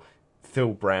you more.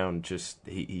 Phil Brown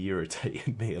he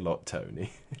irritated me a lot,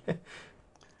 Tony.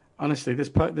 Honestly, this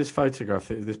photograph,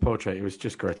 this portrait, it was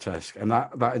just grotesque. And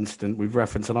that incident we've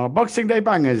referenced on our Boxing Day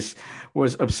bangers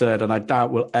was absurd, and I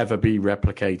doubt will ever be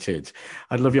replicated.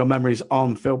 I'd love your memories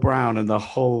on Phil Brown and the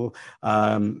whole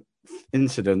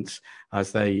incident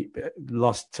as they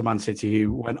lost to Man City,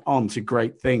 who went on to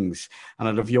great things. And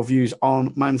I'd love your views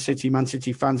on Man City. Man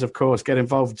City fans, of course, get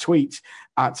involved. Tweet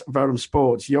at Verulam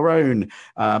Sports your own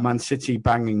Man City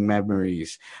banging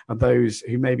memories, and those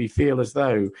who maybe feel as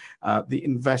though the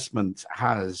investment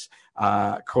has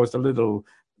caused a little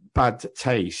bad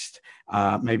taste.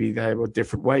 Maybe there were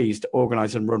different ways to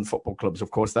organise and run football clubs.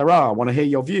 Of course, there are. I want to hear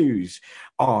your views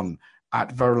on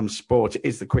at Verulam Sport. It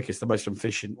is the quickest, the most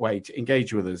efficient way to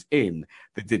engage with us in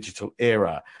the digital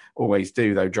era. Always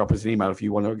do, though. Drop us an email if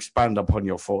you want to expand upon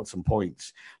your thoughts and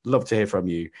points. Love to hear from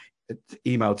you.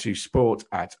 Email to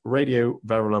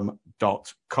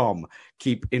sport@radioverulam.com.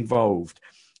 Keep involved.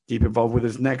 Keep involved with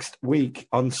us next week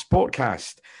on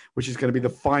Sportcast, which is going to be the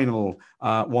final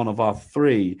one of our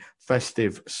 3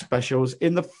 festive specials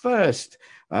in the first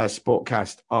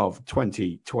Sportcast of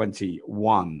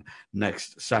 2021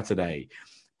 next Saturday.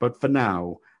 But for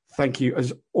now, thank you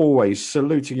as always,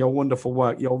 saluting your wonderful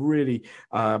work, your really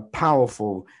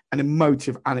powerful and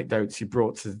emotive anecdotes you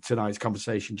brought to tonight's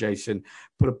conversation, Jason.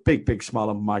 Put a big, big smile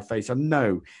on my face. I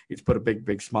know it's put a big,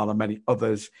 big smile on many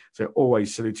others. So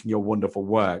always saluting your wonderful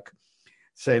work.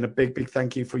 Saying a big, big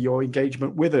thank you for your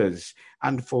engagement with us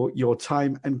and for your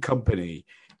time and company.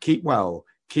 Keep well,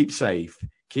 keep safe,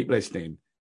 keep listening.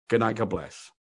 Good night, God bless.